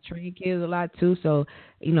I train kids a lot too. So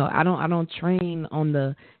you know I don't train on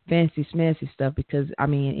the fancy smancy stuff because I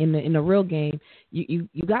mean in the real game you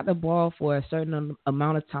got the ball for a certain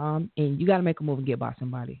amount of time and you got to make a move and get by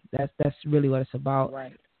somebody. That's really what it's about.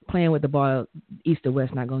 Right. Playing with the ball east or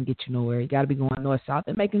west not going to get you nowhere. You got to be going north south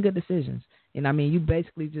and making good decisions. And I mean, you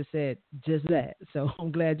basically just said just that. So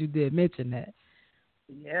I'm glad you did mention that.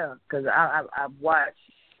 Yeah, because I watched.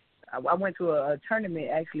 I went to a tournament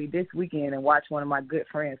actually this weekend and watched one of my good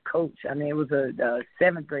friends coach. I mean, it was a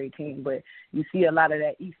 7th grade team, but you see a lot of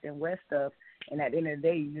that east and west stuff, and at the end of the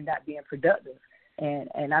day, you're not being productive.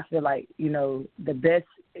 And I feel like, you know, the best,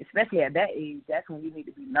 especially at that age, that's when you need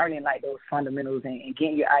to be learning like those fundamentals and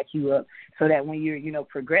getting your IQ up so that when you're, you know,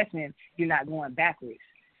 progressing, you're not going backwards.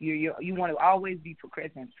 You want to always be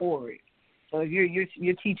progressing forward. So if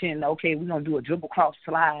you're teaching, okay, we're gonna do a dribble cross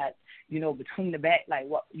slide, you know, between the back, like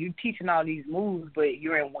what you're teaching all these moves, but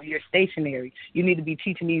you're stationary. You need to be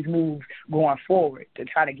teaching these moves going forward to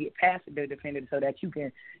try to get past the defender so that you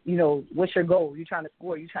can, you know, what's your goal? You're trying to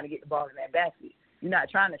score. You're trying to get the ball in that basket. You're not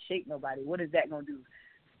trying to shake nobody. What is that gonna do?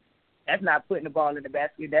 That's not putting the ball in the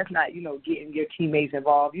basket. That's not, you know, getting your teammates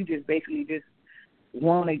involved. You just basically just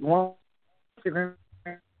want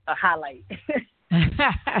a highlight.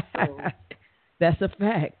 So, that's a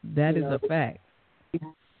fact. That is a fact.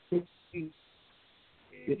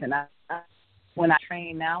 when I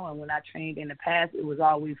train now and when I trained in the past, it was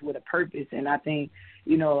always with a purpose. And I think,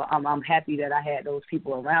 you know, I'm happy that I had those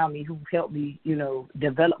people around me who helped me, you know,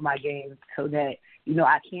 develop my game so that, you know,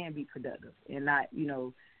 I can be productive and not, you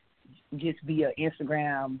know, just be an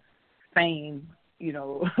Instagram fame, you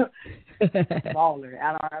know, baller.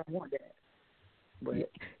 I don't want that. But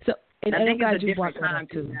so, and I think I'm it's a glad you brought different that time up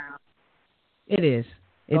too. now. It is.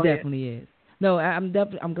 It Go ahead. definitely is. No, I'm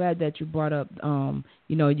glad that you brought up.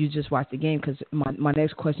 You know, you just watched the game, because my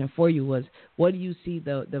next question for you was, what do you see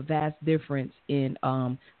the vast difference in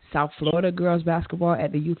South Florida girls basketball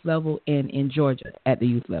at the youth level and in Georgia at the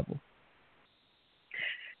youth level?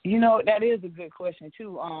 You know, that is a good question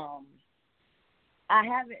too. I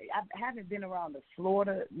haven't been around the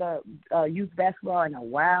Florida youth basketball in a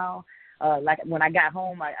while. Like when I got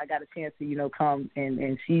home, I got a chance to, you know, come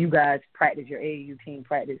and see you guys practice, your AAU team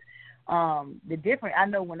practice. The different, I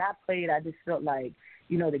know when I played, I just felt like,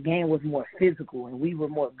 you know, the game was more physical and we were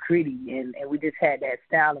more gritty and we just had that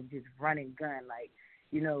style of just running gun, like,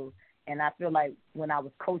 you know. And I feel like when I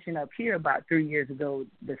was coaching up here about 3 years ago,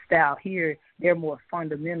 the style here, they're more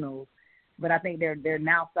fundamentals. But I think they're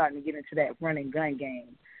now starting to get into that run and gun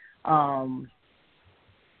game.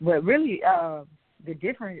 But really, the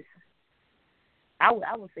difference, I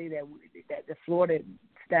would say that the Florida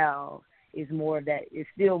style is more of that. It's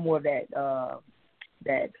still more of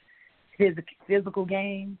that physical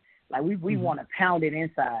game. Like we want to pound it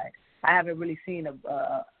inside. I haven't really seen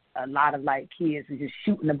a lot of like kids who just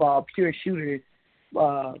shooting the ball, pure shooters.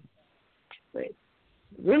 But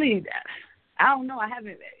really, I don't know. I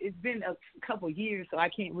haven't. It's been a couple years, so I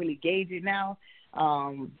can't really gauge it now.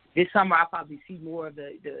 This summer, I'll probably see more of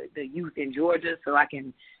the youth in Georgia, so I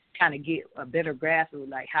can kind of get a better grasp of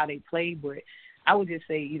like how they play. But I would just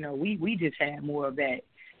say, you know, we just had more of that,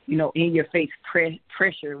 you know, in your face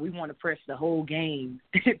pressure. We want to press the whole game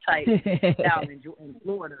type style in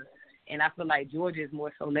Florida. And I feel like Georgia is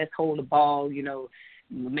more so, let's hold the ball, you know,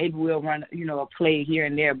 maybe we'll run, you know, a play here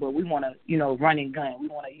and there, but we want to, you know, run and gun. We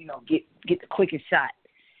want to, you know, get the quickest shot.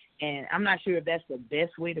 And I'm not sure if that's the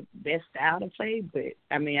best style to play, but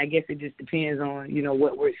I mean, I guess it just depends on, you know,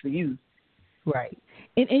 what works for you. Right.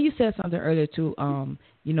 And you said something earlier too.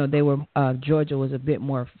 You know, Georgia was a bit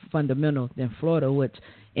more fundamental than Florida, which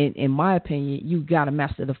in my opinion, you got to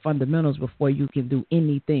master the fundamentals before you can do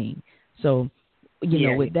anything. So, you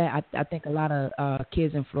know, with that, I think a lot of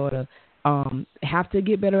kids in Florida have to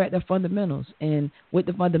get better at the fundamentals. And with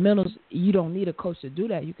the fundamentals, you don't need a coach to do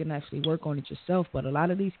that. You can actually work on it yourself. But a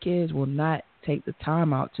lot of these kids will not take the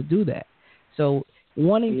time out to do that. So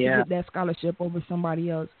wanting to get that scholarship over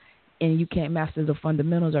somebody else, and you can't master the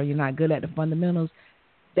fundamentals, or you're not good at the fundamentals,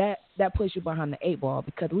 that puts you behind the eight ball,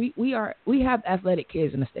 because we have athletic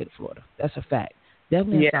kids in the state of Florida. That's a fact.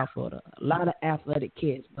 Definitely in South Florida, a lot of athletic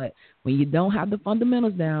kids. But when you don't have the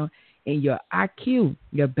fundamentals down and your IQ,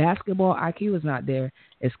 your basketball IQ is not there,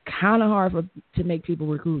 it's kind of hard to make people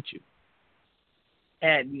recruit you.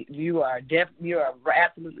 And you are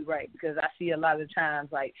absolutely right, because I see a lot of times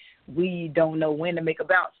like we don't know when to make a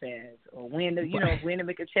bounce pass, or when to when to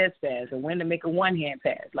make a chest pass, or when to make a one hand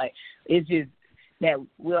pass. Like it's just that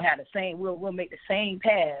we'll make the same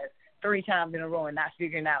pass 3 times in a row and not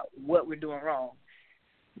figuring out what we're doing wrong.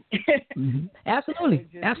 Mm-hmm. Absolutely,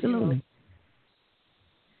 absolutely. You know,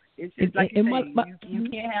 it's just like you say, you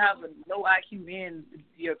can't have a low IQ and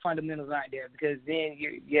your fundamentals aren't there, because then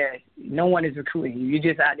no one is recruiting you.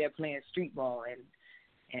 You're just out there playing street ball,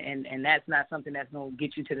 and that's not something that's going to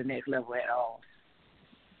get you to the next level at all.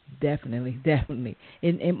 Definitely.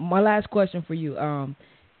 And my last question for you,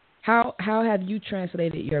 how have you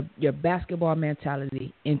translated your basketball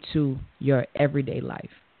mentality into your everyday life?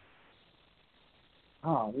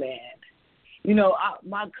 Oh, man. You know,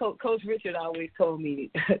 my Coach Richard always told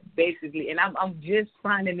me, basically, and I'm just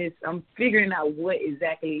finding this, I'm figuring out what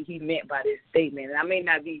exactly he meant by this statement. And I may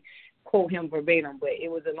not be quote him verbatim, but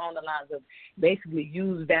it was along the lines of basically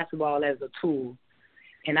use basketball as a tool.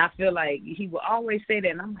 And I feel like he will always say that,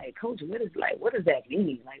 and I'm like, Coach, what does that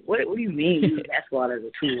mean? Like, what do you mean use basketball as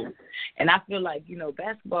a tool? And I feel like, you know,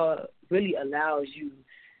 basketball really allows you,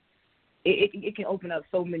 it can open up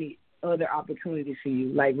so many other opportunities for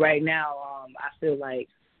you. Like right now, I feel like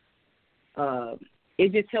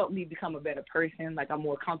it just helped me become a better person. Like I'm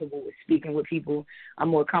more comfortable with speaking with people. I'm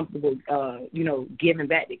more comfortable, giving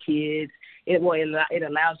back to kids. It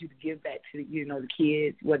allows you to give back to, the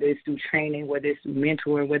kids, whether it's through training, whether it's through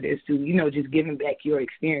mentoring, whether it's through, just giving back your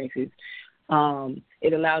experiences.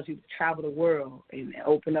 It allows you to travel the world and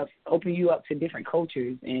open you up to different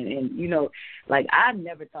cultures. And like I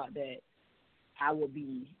never thought that I would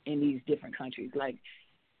be in these different countries. Like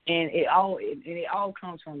And it all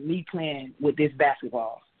comes from me playing with this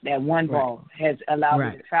basketball. That one ball has allowed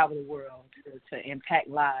me to travel the world, to impact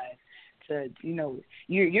lives, to, you know,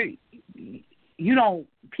 you don't,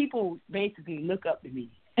 people basically look up to me.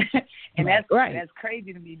 And that's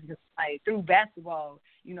crazy to me, because like through basketball,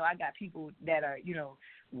 you know, I got people that are, you know,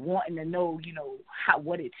 wanting to know, you know,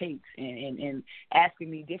 what it takes, and asking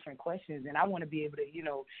me different questions, and I want to be able to, you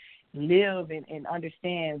know, live and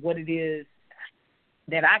understand what it is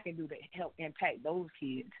that I can do to help impact those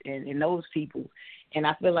kids and those people. And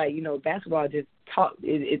I feel like, you know, basketball just taught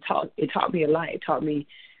me a lot. It taught me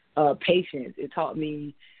patience. It taught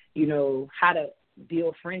me, you know, how to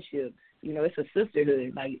build friendships. You know, it's a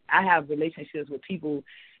sisterhood. Like, I have relationships with people,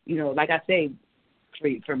 you know, like I say,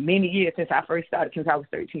 for many years, since I first started, since I was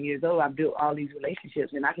 13 years old, I've built all these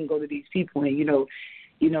relationships, and I can go to these people and, you know,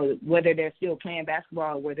 whether they're still playing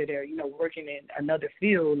basketball or whether they're, you know, working in another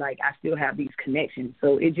field, like, I still have these connections.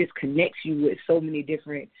 So it just connects you with so many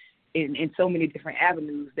different, in so many different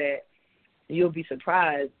avenues, that you'll be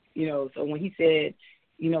surprised, you know. So when he said,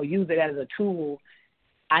 you know, use it as a tool,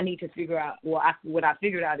 I need to figure out, what I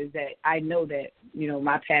figured out is that I know that, you know,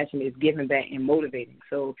 my passion is giving back and motivating.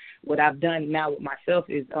 So what I've done now with myself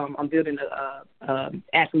is I'm building a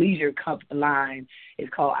athleisure line.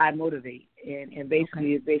 It's called I Motivate. And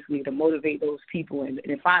basically, it's basically to motivate those people and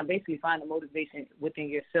find the motivation within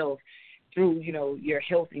yourself through, you know, your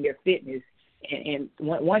health and your fitness. And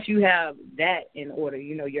once you have that in order,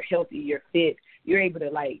 you know, you're healthy, you're fit, you're able to,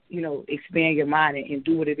 like, you know, expand your mind and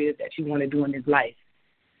do what it is that you want to do in this life.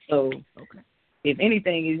 So, if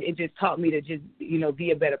anything, it just taught me to just, you know,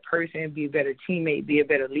 be a better person, be a better teammate, be a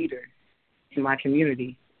better leader in my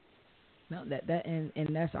community. No, and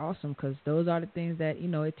that's awesome, because those are the things that, you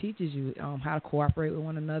know, it teaches you how to cooperate with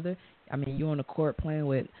one another. I mean, you're on the court playing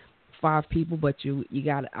with 5 people, but you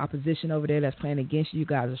got opposition over there that's playing against you. You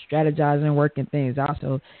guys are strategizing and working things out.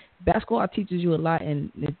 So basketball teaches you a lot,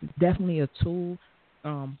 and it's definitely a tool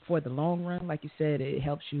for the long run. Like you said, it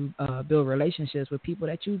helps you build relationships with people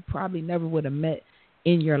that you probably never would have met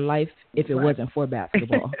in your life if it wasn't for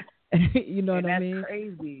basketball. You know what I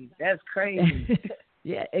mean? That's crazy.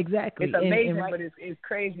 Yeah, exactly. It's amazing, but it's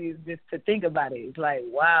crazy just to think about it. It's like,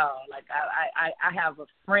 wow. Like, I have a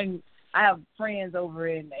friend. I have friends over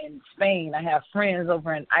in Spain. I have friends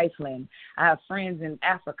over in Iceland. I have friends in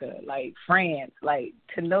Africa, like France. Like,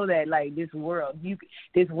 to know that, like, this world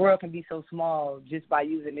can be so small just by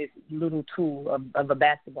using this little tool of a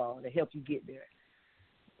basketball to help you get there.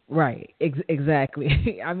 Right,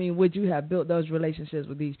 exactly. I mean, would you have built those relationships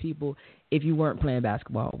with these people if you weren't playing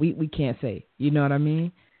basketball? We can't say. You know what I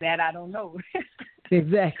mean? That I don't know.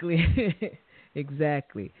 Exactly.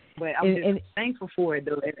 Exactly. But I'm just thankful for it,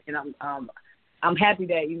 though, and I'm happy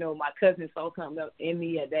that, you know, my cousin saw something up in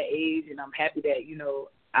me at that age, and I'm happy that, you know,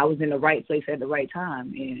 I was in the right place at the right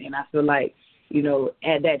time, and I feel like, you know,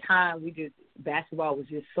 at that time basketball was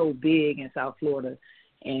just so big in South Florida,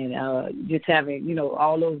 and just having, you know,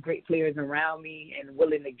 all those great players around me and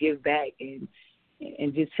willing to give back and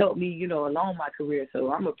just help me, you know, along my career.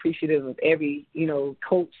 So I'm appreciative of every, you know,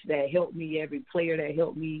 coach that helped me, every player that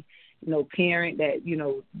helped me, you know, parent that, you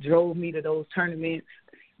know, drove me to those tournaments,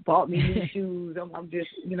 bought me new shoes. I'm just,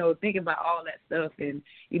 you know, thinking about all that stuff. And,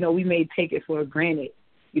 you know, we may take it for granted,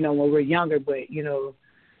 you know, when we're younger, but, you know,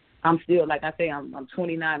 I'm still, like I say, I'm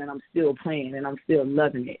 29 and I'm still playing and I'm still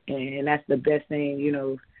loving it. And that's the best thing, you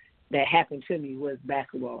know, that happened to me was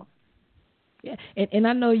basketball. Yeah, and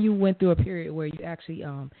I know you went through a period where you actually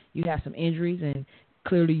you had some injuries, and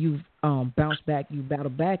clearly you've bounced back, you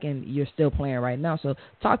battled back, and you're still playing right now. So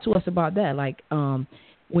talk to us about that. Like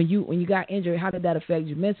when you got injured, how did that affect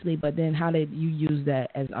you mentally? But then how did you use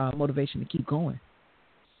that as motivation to keep going?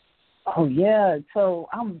 Oh yeah, so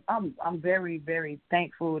I'm very, very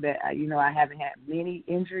thankful that you know, I haven't had many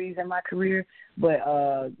injuries in my career. But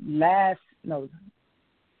when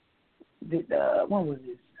was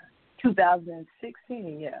this?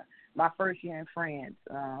 2016, yeah, my first year in France.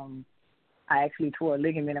 I actually tore a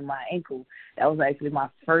ligament in my ankle. That was actually my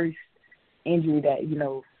first injury that, you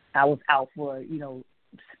know, I was out for, you know,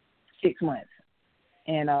 6 months.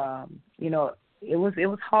 And, you know, it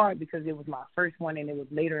was hard because it was my first one and it was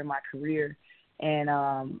later in my career. And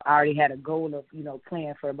I already had a goal of, you know,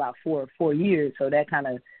 playing for about 4 years. So that kind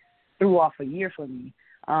of threw off a year for me.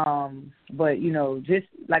 But, you know, just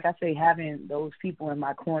like I say, having those people in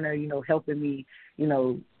my corner, you know, helping me, you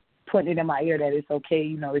know, putting it in my ear that it's okay,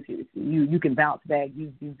 you know, you can bounce back.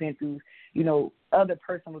 You've been through, you know, other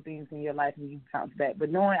personal things in your life and you bounce back. But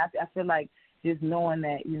knowing, I feel like just knowing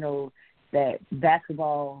that, you know, that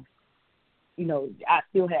basketball, you know, I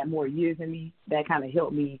still had more years in me, that kind of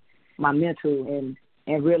helped me, my mental, and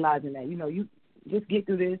and realizing that, you just get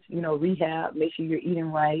through this, rehab, make sure you're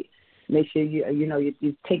eating right, make sure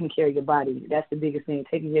you're taking care of your body. That's the biggest thing,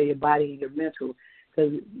 taking care of your body and your mental.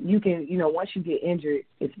 Because you can, once you get injured,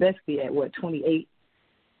 especially at 28,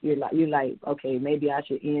 you're like, okay, maybe I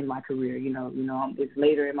should end my career. It's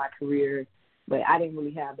later in my career, but I didn't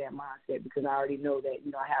really have that mindset because I already know that,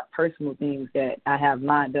 I have personal things that I have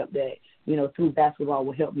lined up that, through basketball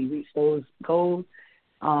will help me reach those goals.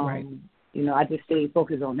 Right. I just stayed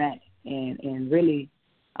focused on that, and really,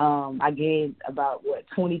 I gained about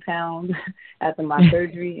 20 pounds after my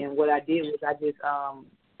surgery, and what I did was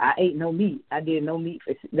I ate no meat. I did no meat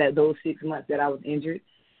for those 6 months that I was injured,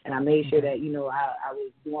 and I made sure that, I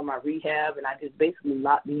was doing my rehab, and I just basically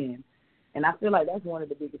locked in. And I feel like that's one of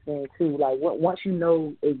the biggest things, too. Like, once you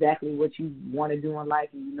know exactly what you want to do in life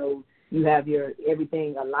and you have your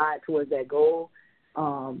everything aligned towards that goal,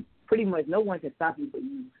 pretty much no one can stop you but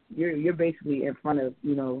you. You're basically in front of,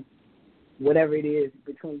 whatever it is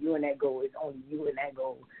between you and that goal. It's only you and that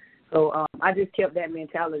goal. So I just kept that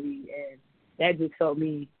mentality, and that just helped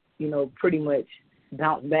me, pretty much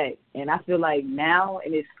bounce back. And I feel like now,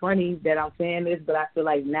 and it's funny that I'm saying this, but I feel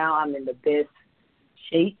like now I'm in the best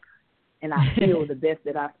shape, and I feel the best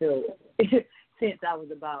that I feel since I was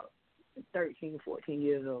about 13, 14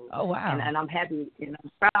 years old. Oh, wow. And I'm happy, and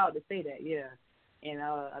I'm proud to say that, yeah. And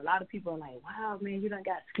a lot of people are like, wow, man, you done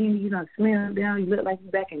got skinny, you done slimmed down, you look like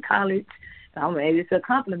you're back in college. And it's a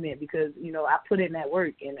compliment because, I put in that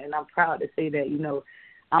work, and I'm proud to say that,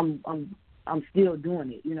 I'm still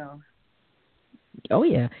doing it, Oh,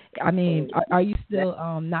 yeah. I mean, are you still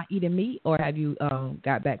not eating meat, or have you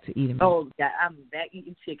got back to eating meat? Oh, yeah, I'm back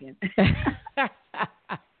eating chicken.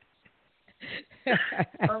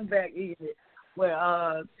 I'm back eating it.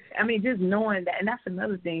 Well, just knowing that, and that's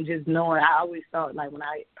another thing, just knowing, I always thought, like, when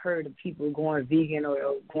I heard of people going vegan or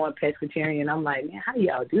going pescatarian, I'm like, man, how do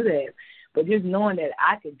y'all do that? But just knowing that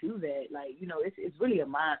I could do that, like, it's really a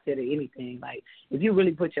mindset of anything. Like, if you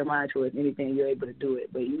really put your mind towards anything, you're able to do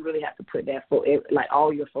it. But you really have to put that,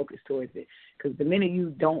 all your focus towards it. Because the minute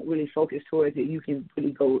you don't really focus towards it, you can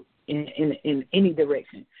really go in any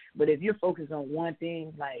direction. But if you're focused on one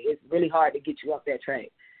thing, like, it's really hard to get you off that track.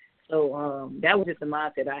 So that was just the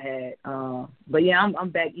mindset I had. But, yeah, I'm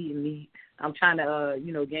back eating meat. I'm trying to,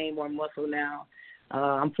 gain more muscle now.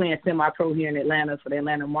 I'm playing semi-pro here in Atlanta for the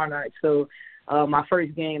Atlanta Monarchs. So my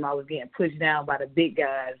first game, I was getting pushed down by the big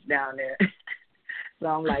guys down there. So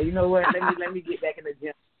I'm like, you know what, let me get back in the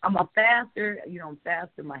gym. I'm faster. I'm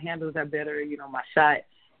faster. My handles are better. My shot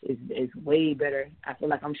is way better. I feel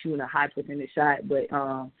like I'm shooting a high percentage shot. But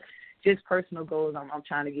just personal goals, I'm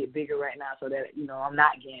trying to get bigger right now so that, I'm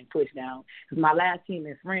not getting pushed down. Because my last team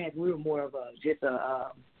in France, we were more of a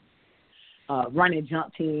run and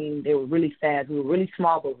jump team. They were really fast. We were really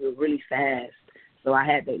small, but we were really fast. So I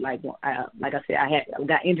had to, like I said, I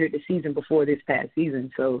got injured the season before this past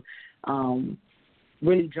season. So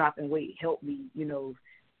really dropping weight helped me,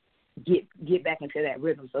 get back into that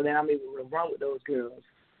rhythm so that I'm able to run with those girls.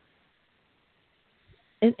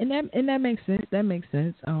 And that makes sense. That makes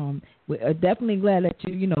sense. We're definitely glad that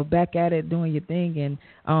you back at it doing your thing.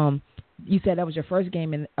 And you said that was your first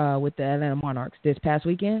game with the Atlanta Monarchs this past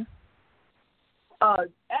weekend.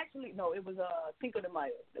 Actually, no, it was Cinco de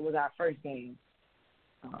Mayo. It was our first game.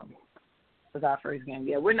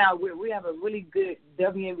 Yeah, we have a really good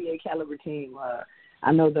WNBA caliber team.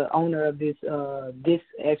 I know the owner of this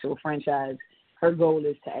actual franchise. Her goal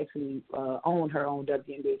is to actually own her own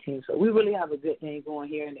WNBA team. So we really have a good thing going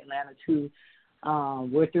here in Atlanta too.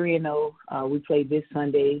 We're 3-0. We play this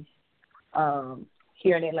Sunday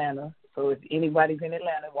here in Atlanta. So if anybody's in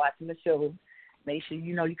Atlanta watching the show, make sure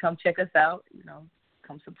you come check us out.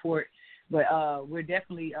 Come support. But we're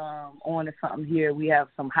definitely on to something here. We have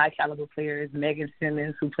some high caliber players. Megan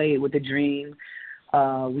Simmons, who played with the Dream.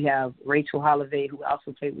 We have Rachel Holloway, who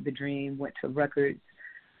also played with the Dream, went to Rutgers.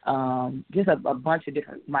 Just a bunch of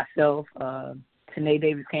different. Myself, Tanae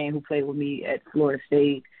Davis-Kane, who played with me at Florida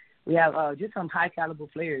State. We have just some high caliber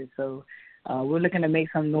players. So we're looking to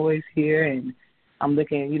make some noise here, and I'm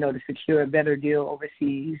looking, to secure a better deal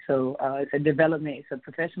overseas. So it's a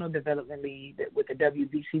professional development league with the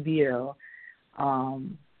WBCBL.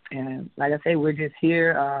 And like I say, we're just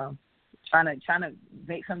here trying to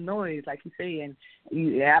make some noise, like you say. And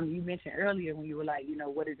you mentioned earlier when you were like,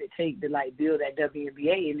 what does it take to like build that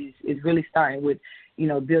WNBA? And it's really starting with,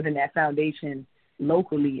 building that foundation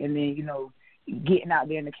locally, and then, getting out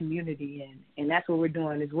there in the community. And that's what we're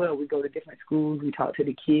doing as well. We go to different schools, we talk to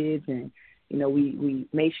the kids, and we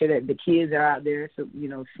make sure that the kids are out there, so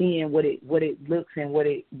seeing what it looks and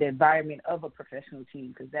the environment of a professional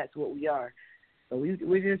team, because that's what we are. So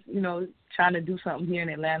we're just, trying to do something here in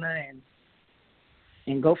Atlanta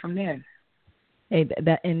and go from there. Hey,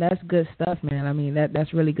 that's good stuff, man. I mean,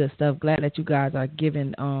 that's really good stuff. Glad that you guys are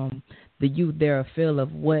giving the youth there a feel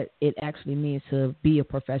of what it actually means to be a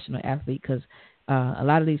professional athlete, because a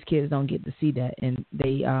lot of these kids don't get to see that, and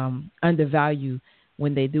they undervalue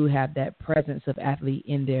when they do have that presence of athlete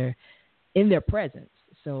in their presence.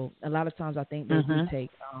 So a lot of times I think they do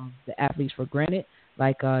take the athletes for granted.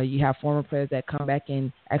 Like you have former players that come back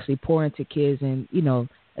and actually pour into kids, and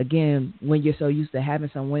again, when you're so used to having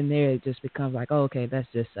someone there, it just becomes like, oh, okay, that's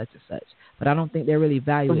just such and such. But I don't think they really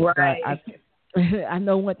value it. Right. I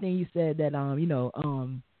know one thing you said that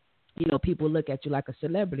people look at you like a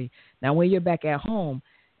celebrity. Now, when you're back at home,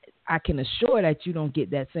 I can assure that you don't get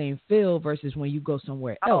that same feel versus when you go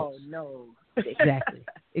somewhere else. Oh no.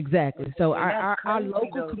 Exactly. So our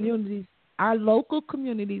local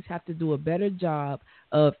communities have to do a better job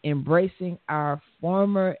of embracing our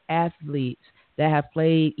former athletes that have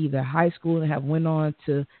played either high school and have went on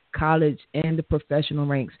to college and the professional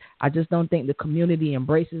ranks. I just don't think the community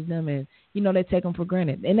embraces them, and they take them for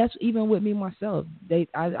granted. And that's even with me myself.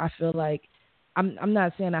 I feel like I'm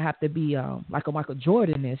not saying I have to be like a Michael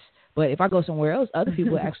Jordan-ness, but if I go somewhere else, other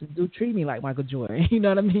people actually do treat me like Michael Jordan. You know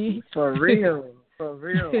what I mean? For real.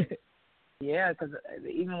 Yeah, because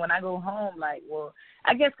even when I go home, like, well,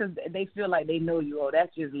 I guess because they feel like they know you. Oh,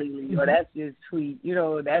 that's just Lily, or that's just Tweet.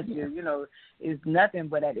 That's just, it's nothing.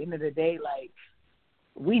 But at the end of the day, like,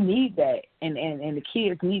 we need that, and the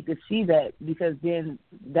kids need to see that, because then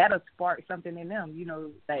that'll spark something in them.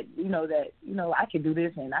 That I can do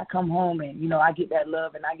this, and I come home and I get that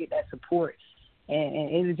love and I get that support, and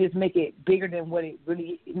it'll just make it bigger than what it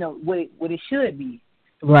really what it should be.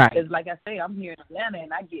 Right. Because like I say, I'm here in Atlanta,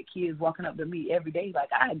 and I get kids walking up to me every day. Like,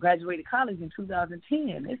 I graduated college in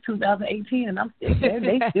 2010. It's 2018, and I'm still there.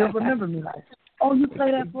 They still remember me. Like, oh, you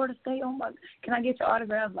played at Florida State? Oh, my, can I get your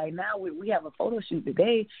autograph? Like, now we have a photo shoot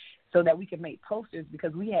today so that we can make posters,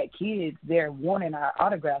 because we had kids there wanting our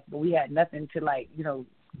autographs, but we had nothing to, like,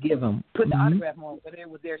 give them. Put the autograph on, whether it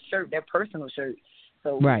was their shirt, their personal shirt.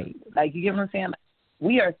 So, right. Like, you get what I'm saying? Like,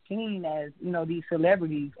 we are seen as, these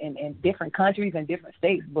celebrities in different countries and different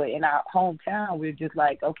states, but in our hometown, we're just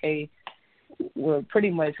like, okay, we're pretty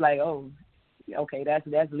much like, oh, okay, that's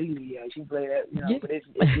Lily, yeah, she played that, but it's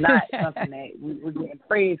not something that we're getting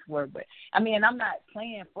praised for. But, I mean, I'm not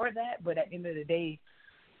playing for that, but at the end of the day,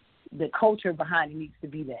 the culture behind it needs to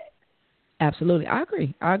be that. Absolutely. I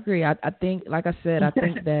agree. I think, like I said, I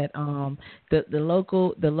think that the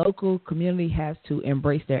local community has to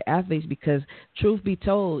embrace their athletes, because truth be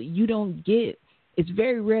told, it's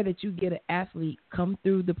very rare that you get an athlete come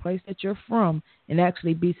through the place that you're from and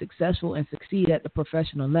actually be successful and succeed at the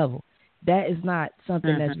professional level. That is not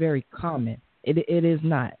something that's very common. It is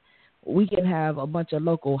not. We can have a bunch of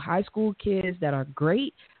local high school kids that are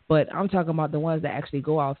great, but I'm talking about the ones that actually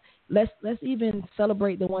go off. Let's even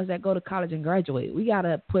celebrate the ones that go to college and graduate. We got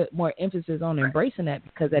to put more emphasis on embracing that,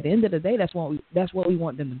 because at the end of the day, that's what we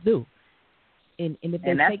want them to do. And if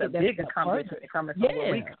they take it, that's big accomplishment coming from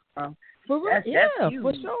where we come from. That's huge.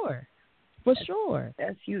 For sure.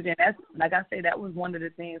 That's huge. And that's, like I say, that was one of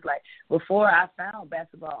the things, like, before I found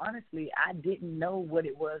basketball, honestly, I didn't know what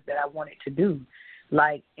it was that I wanted to do.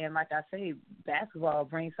 Like I say, basketball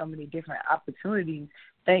brings so many different opportunities.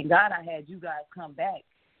 Thank God I had you guys come back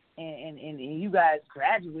and you guys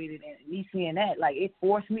graduated, and me seeing that, like, it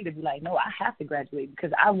forced me to be like, no, I have to graduate,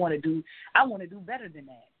 because I want to do better than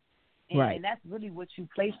that. And, right. And that's really what you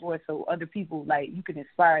play for, so other people, like, you can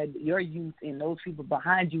inspire your youth and those people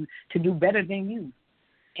behind you to do better than you.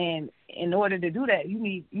 And in order to do that, you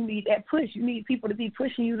need that push. You need people to be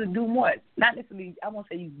pushing you to do more. Not necessarily, I won't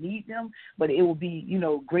say you need them, but it will be,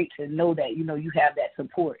 great to know that, you have that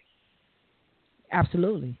support.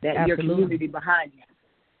 Absolutely. That your community behind you.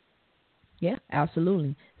 Yeah,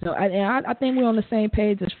 absolutely. So I think we're on the same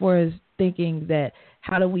page as far as thinking that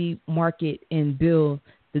how do we market and build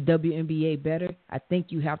the WNBA better. I think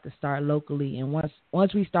you have to start locally, and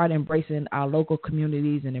once we start embracing our local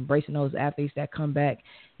communities and embracing those athletes that come back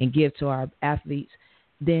and give to our athletes,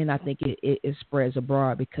 then I think it spreads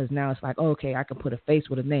abroad, because now it's like, oh, okay, I can put a face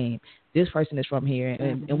with a name. This person is from here,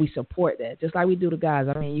 and we support that, just like we do the guys.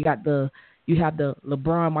 I mean, you have the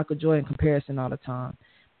LeBron, Michael Jordan comparison all the time.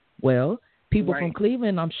 Well, people from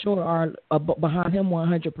Cleveland, I'm sure, are behind him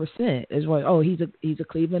 100%. It's like, oh, he's a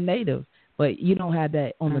Cleveland native, but you don't have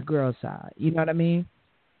that on the girls' side. You know what I mean?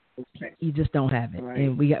 You just don't have it,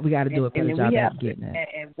 and we got to do a better job at getting that.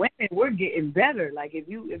 And women, we're getting better. Like, if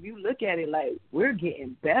you look at it, like, we're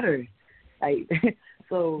getting better. Like,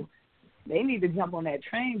 so they need to jump on that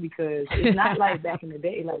train because it's not like back in the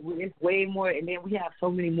day. Like it's way more, and then we have so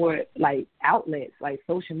many more like outlets, like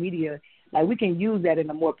social media. Like we can use that in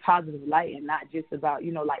a more positive light and not just about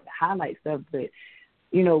like the highlight stuff, but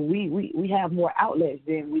we have more outlets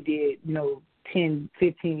than we did 10,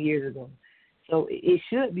 15 years ago. So it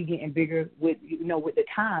should be getting bigger with with the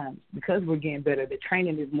times because we're getting better. The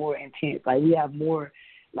training is more intense. Like we have more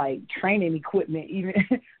like training equipment. Even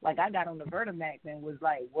like I got on the Vertimax and was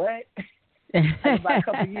like, what? Like about a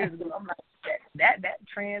couple of years ago, I'm like that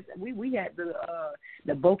trans. We had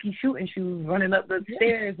the bulky shooting shoes running up the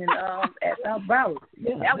stairs and at South Broward.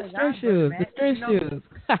 Yeah, that was the shoes. The string shoes.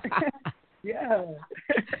 Yeah.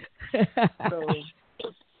 So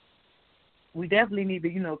we definitely need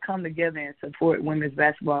to, come together and support women's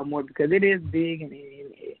basketball more because it is big and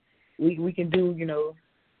we can do,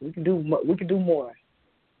 we can do more.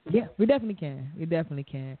 Yeah, we definitely can. We definitely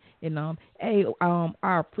can. And hey,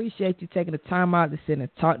 I appreciate you taking the time out to sit and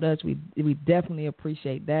talk to us. We definitely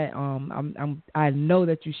appreciate that. I know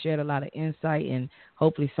that you shared a lot of insight, and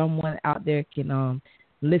hopefully someone out there can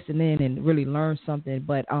listen in and really learn something.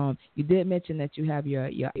 But you did mention that you have your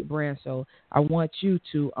brand, so I want you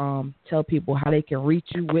to tell people how they can reach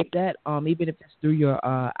you with that, even if it's through your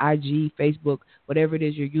IG, Facebook, whatever it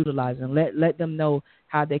is you're utilizing. Let them know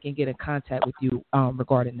how they can get in contact with you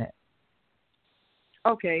regarding that.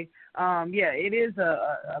 Okay. Yeah, it is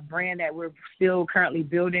a brand that we're still currently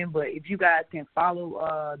building, but if you guys can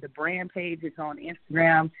follow the brand page, it's on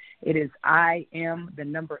Instagram. It is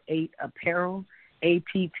IM8 Apparel.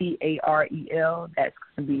 APPAREL. That's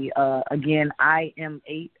going to be, again,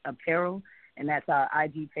 IM8 Apparel, and that's our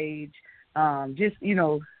IG page. Just,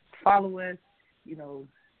 follow us,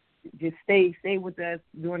 just stay with us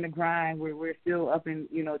during the grind. We're still up and,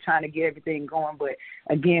 trying to get everything going. But,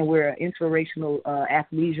 again, we're an inspirational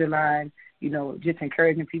athleisure line, just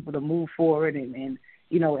encouraging people to move forward and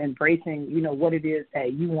embracing, what it is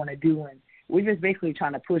that you want to do. And we're just basically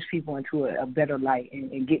trying to push people into a better light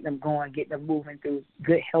and get them going, get them moving through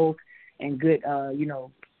good health and good,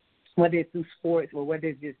 whether it's through sports or whether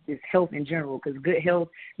it's just health in general, because good health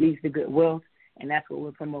leads to good wealth, and that's what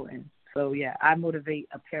we're promoting. So, yeah, I Motivate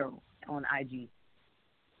Apparel on IG.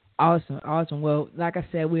 Awesome. Well, like I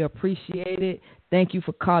said, we appreciate it. Thank you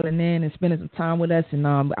for calling in and spending some time with us. And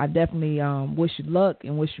I definitely wish you luck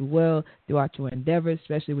and wish you well throughout your endeavors,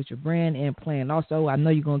 especially with your brand and playing. Also, I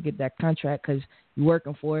know you're going to get that contract because you're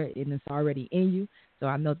working for it and it's already in you. So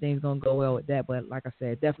I know things going to go well with that. But like I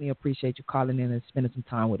said, definitely appreciate you calling in and spending some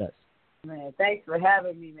time with us. Man, thanks for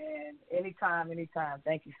having me, man. Anytime.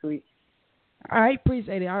 Thank you, sweet. All right,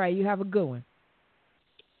 appreciate it. All right, you have a good one.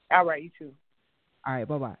 All right, you too. All right,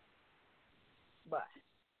 bye-bye. Bye.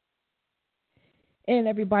 And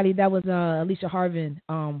everybody, that was Alysha Harvin,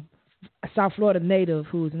 a South Florida native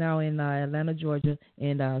who's now in Atlanta, Georgia,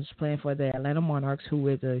 and is playing for the Atlanta Monarchs, who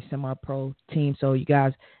is a semi-pro team. So you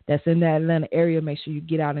guys that's in that Atlanta area, make sure you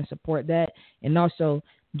get out and support that. And also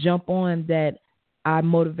jump on that I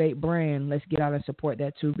Motivate brand. Let's get out and support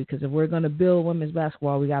that too, because if we're going to build women's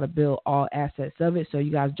basketball, we got to build all assets of it. So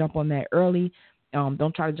you guys jump on that early.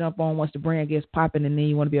 Don't try to jump on once the brand gets popping and then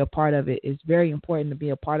you want to be a part of it. It's very important to be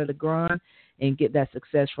a part of the grind and get that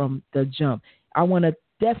success from the jump. I want to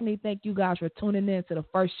definitely thank you guys for tuning in to the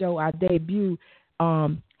first show, our debut.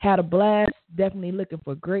 Had a blast. Definitely looking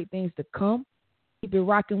for great things to come. Keep it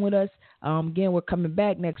rocking with us. Again, we're coming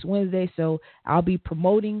back next Wednesday, so I'll be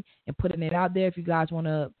promoting and putting it out there. If you guys want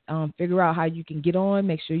to figure out how you can get on,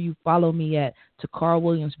 make sure you follow me at Toccara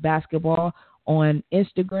Williams Basketball on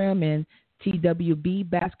Instagram and TWB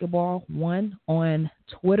Basketball 1 on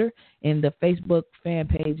Twitter, and the Facebook fan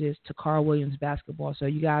page is Toccara Williams Basketball. So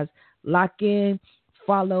you guys lock in,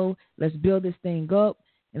 follow. Let's build this thing up,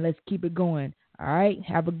 and let's keep it going. All right?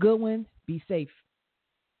 Have a good one. Be safe.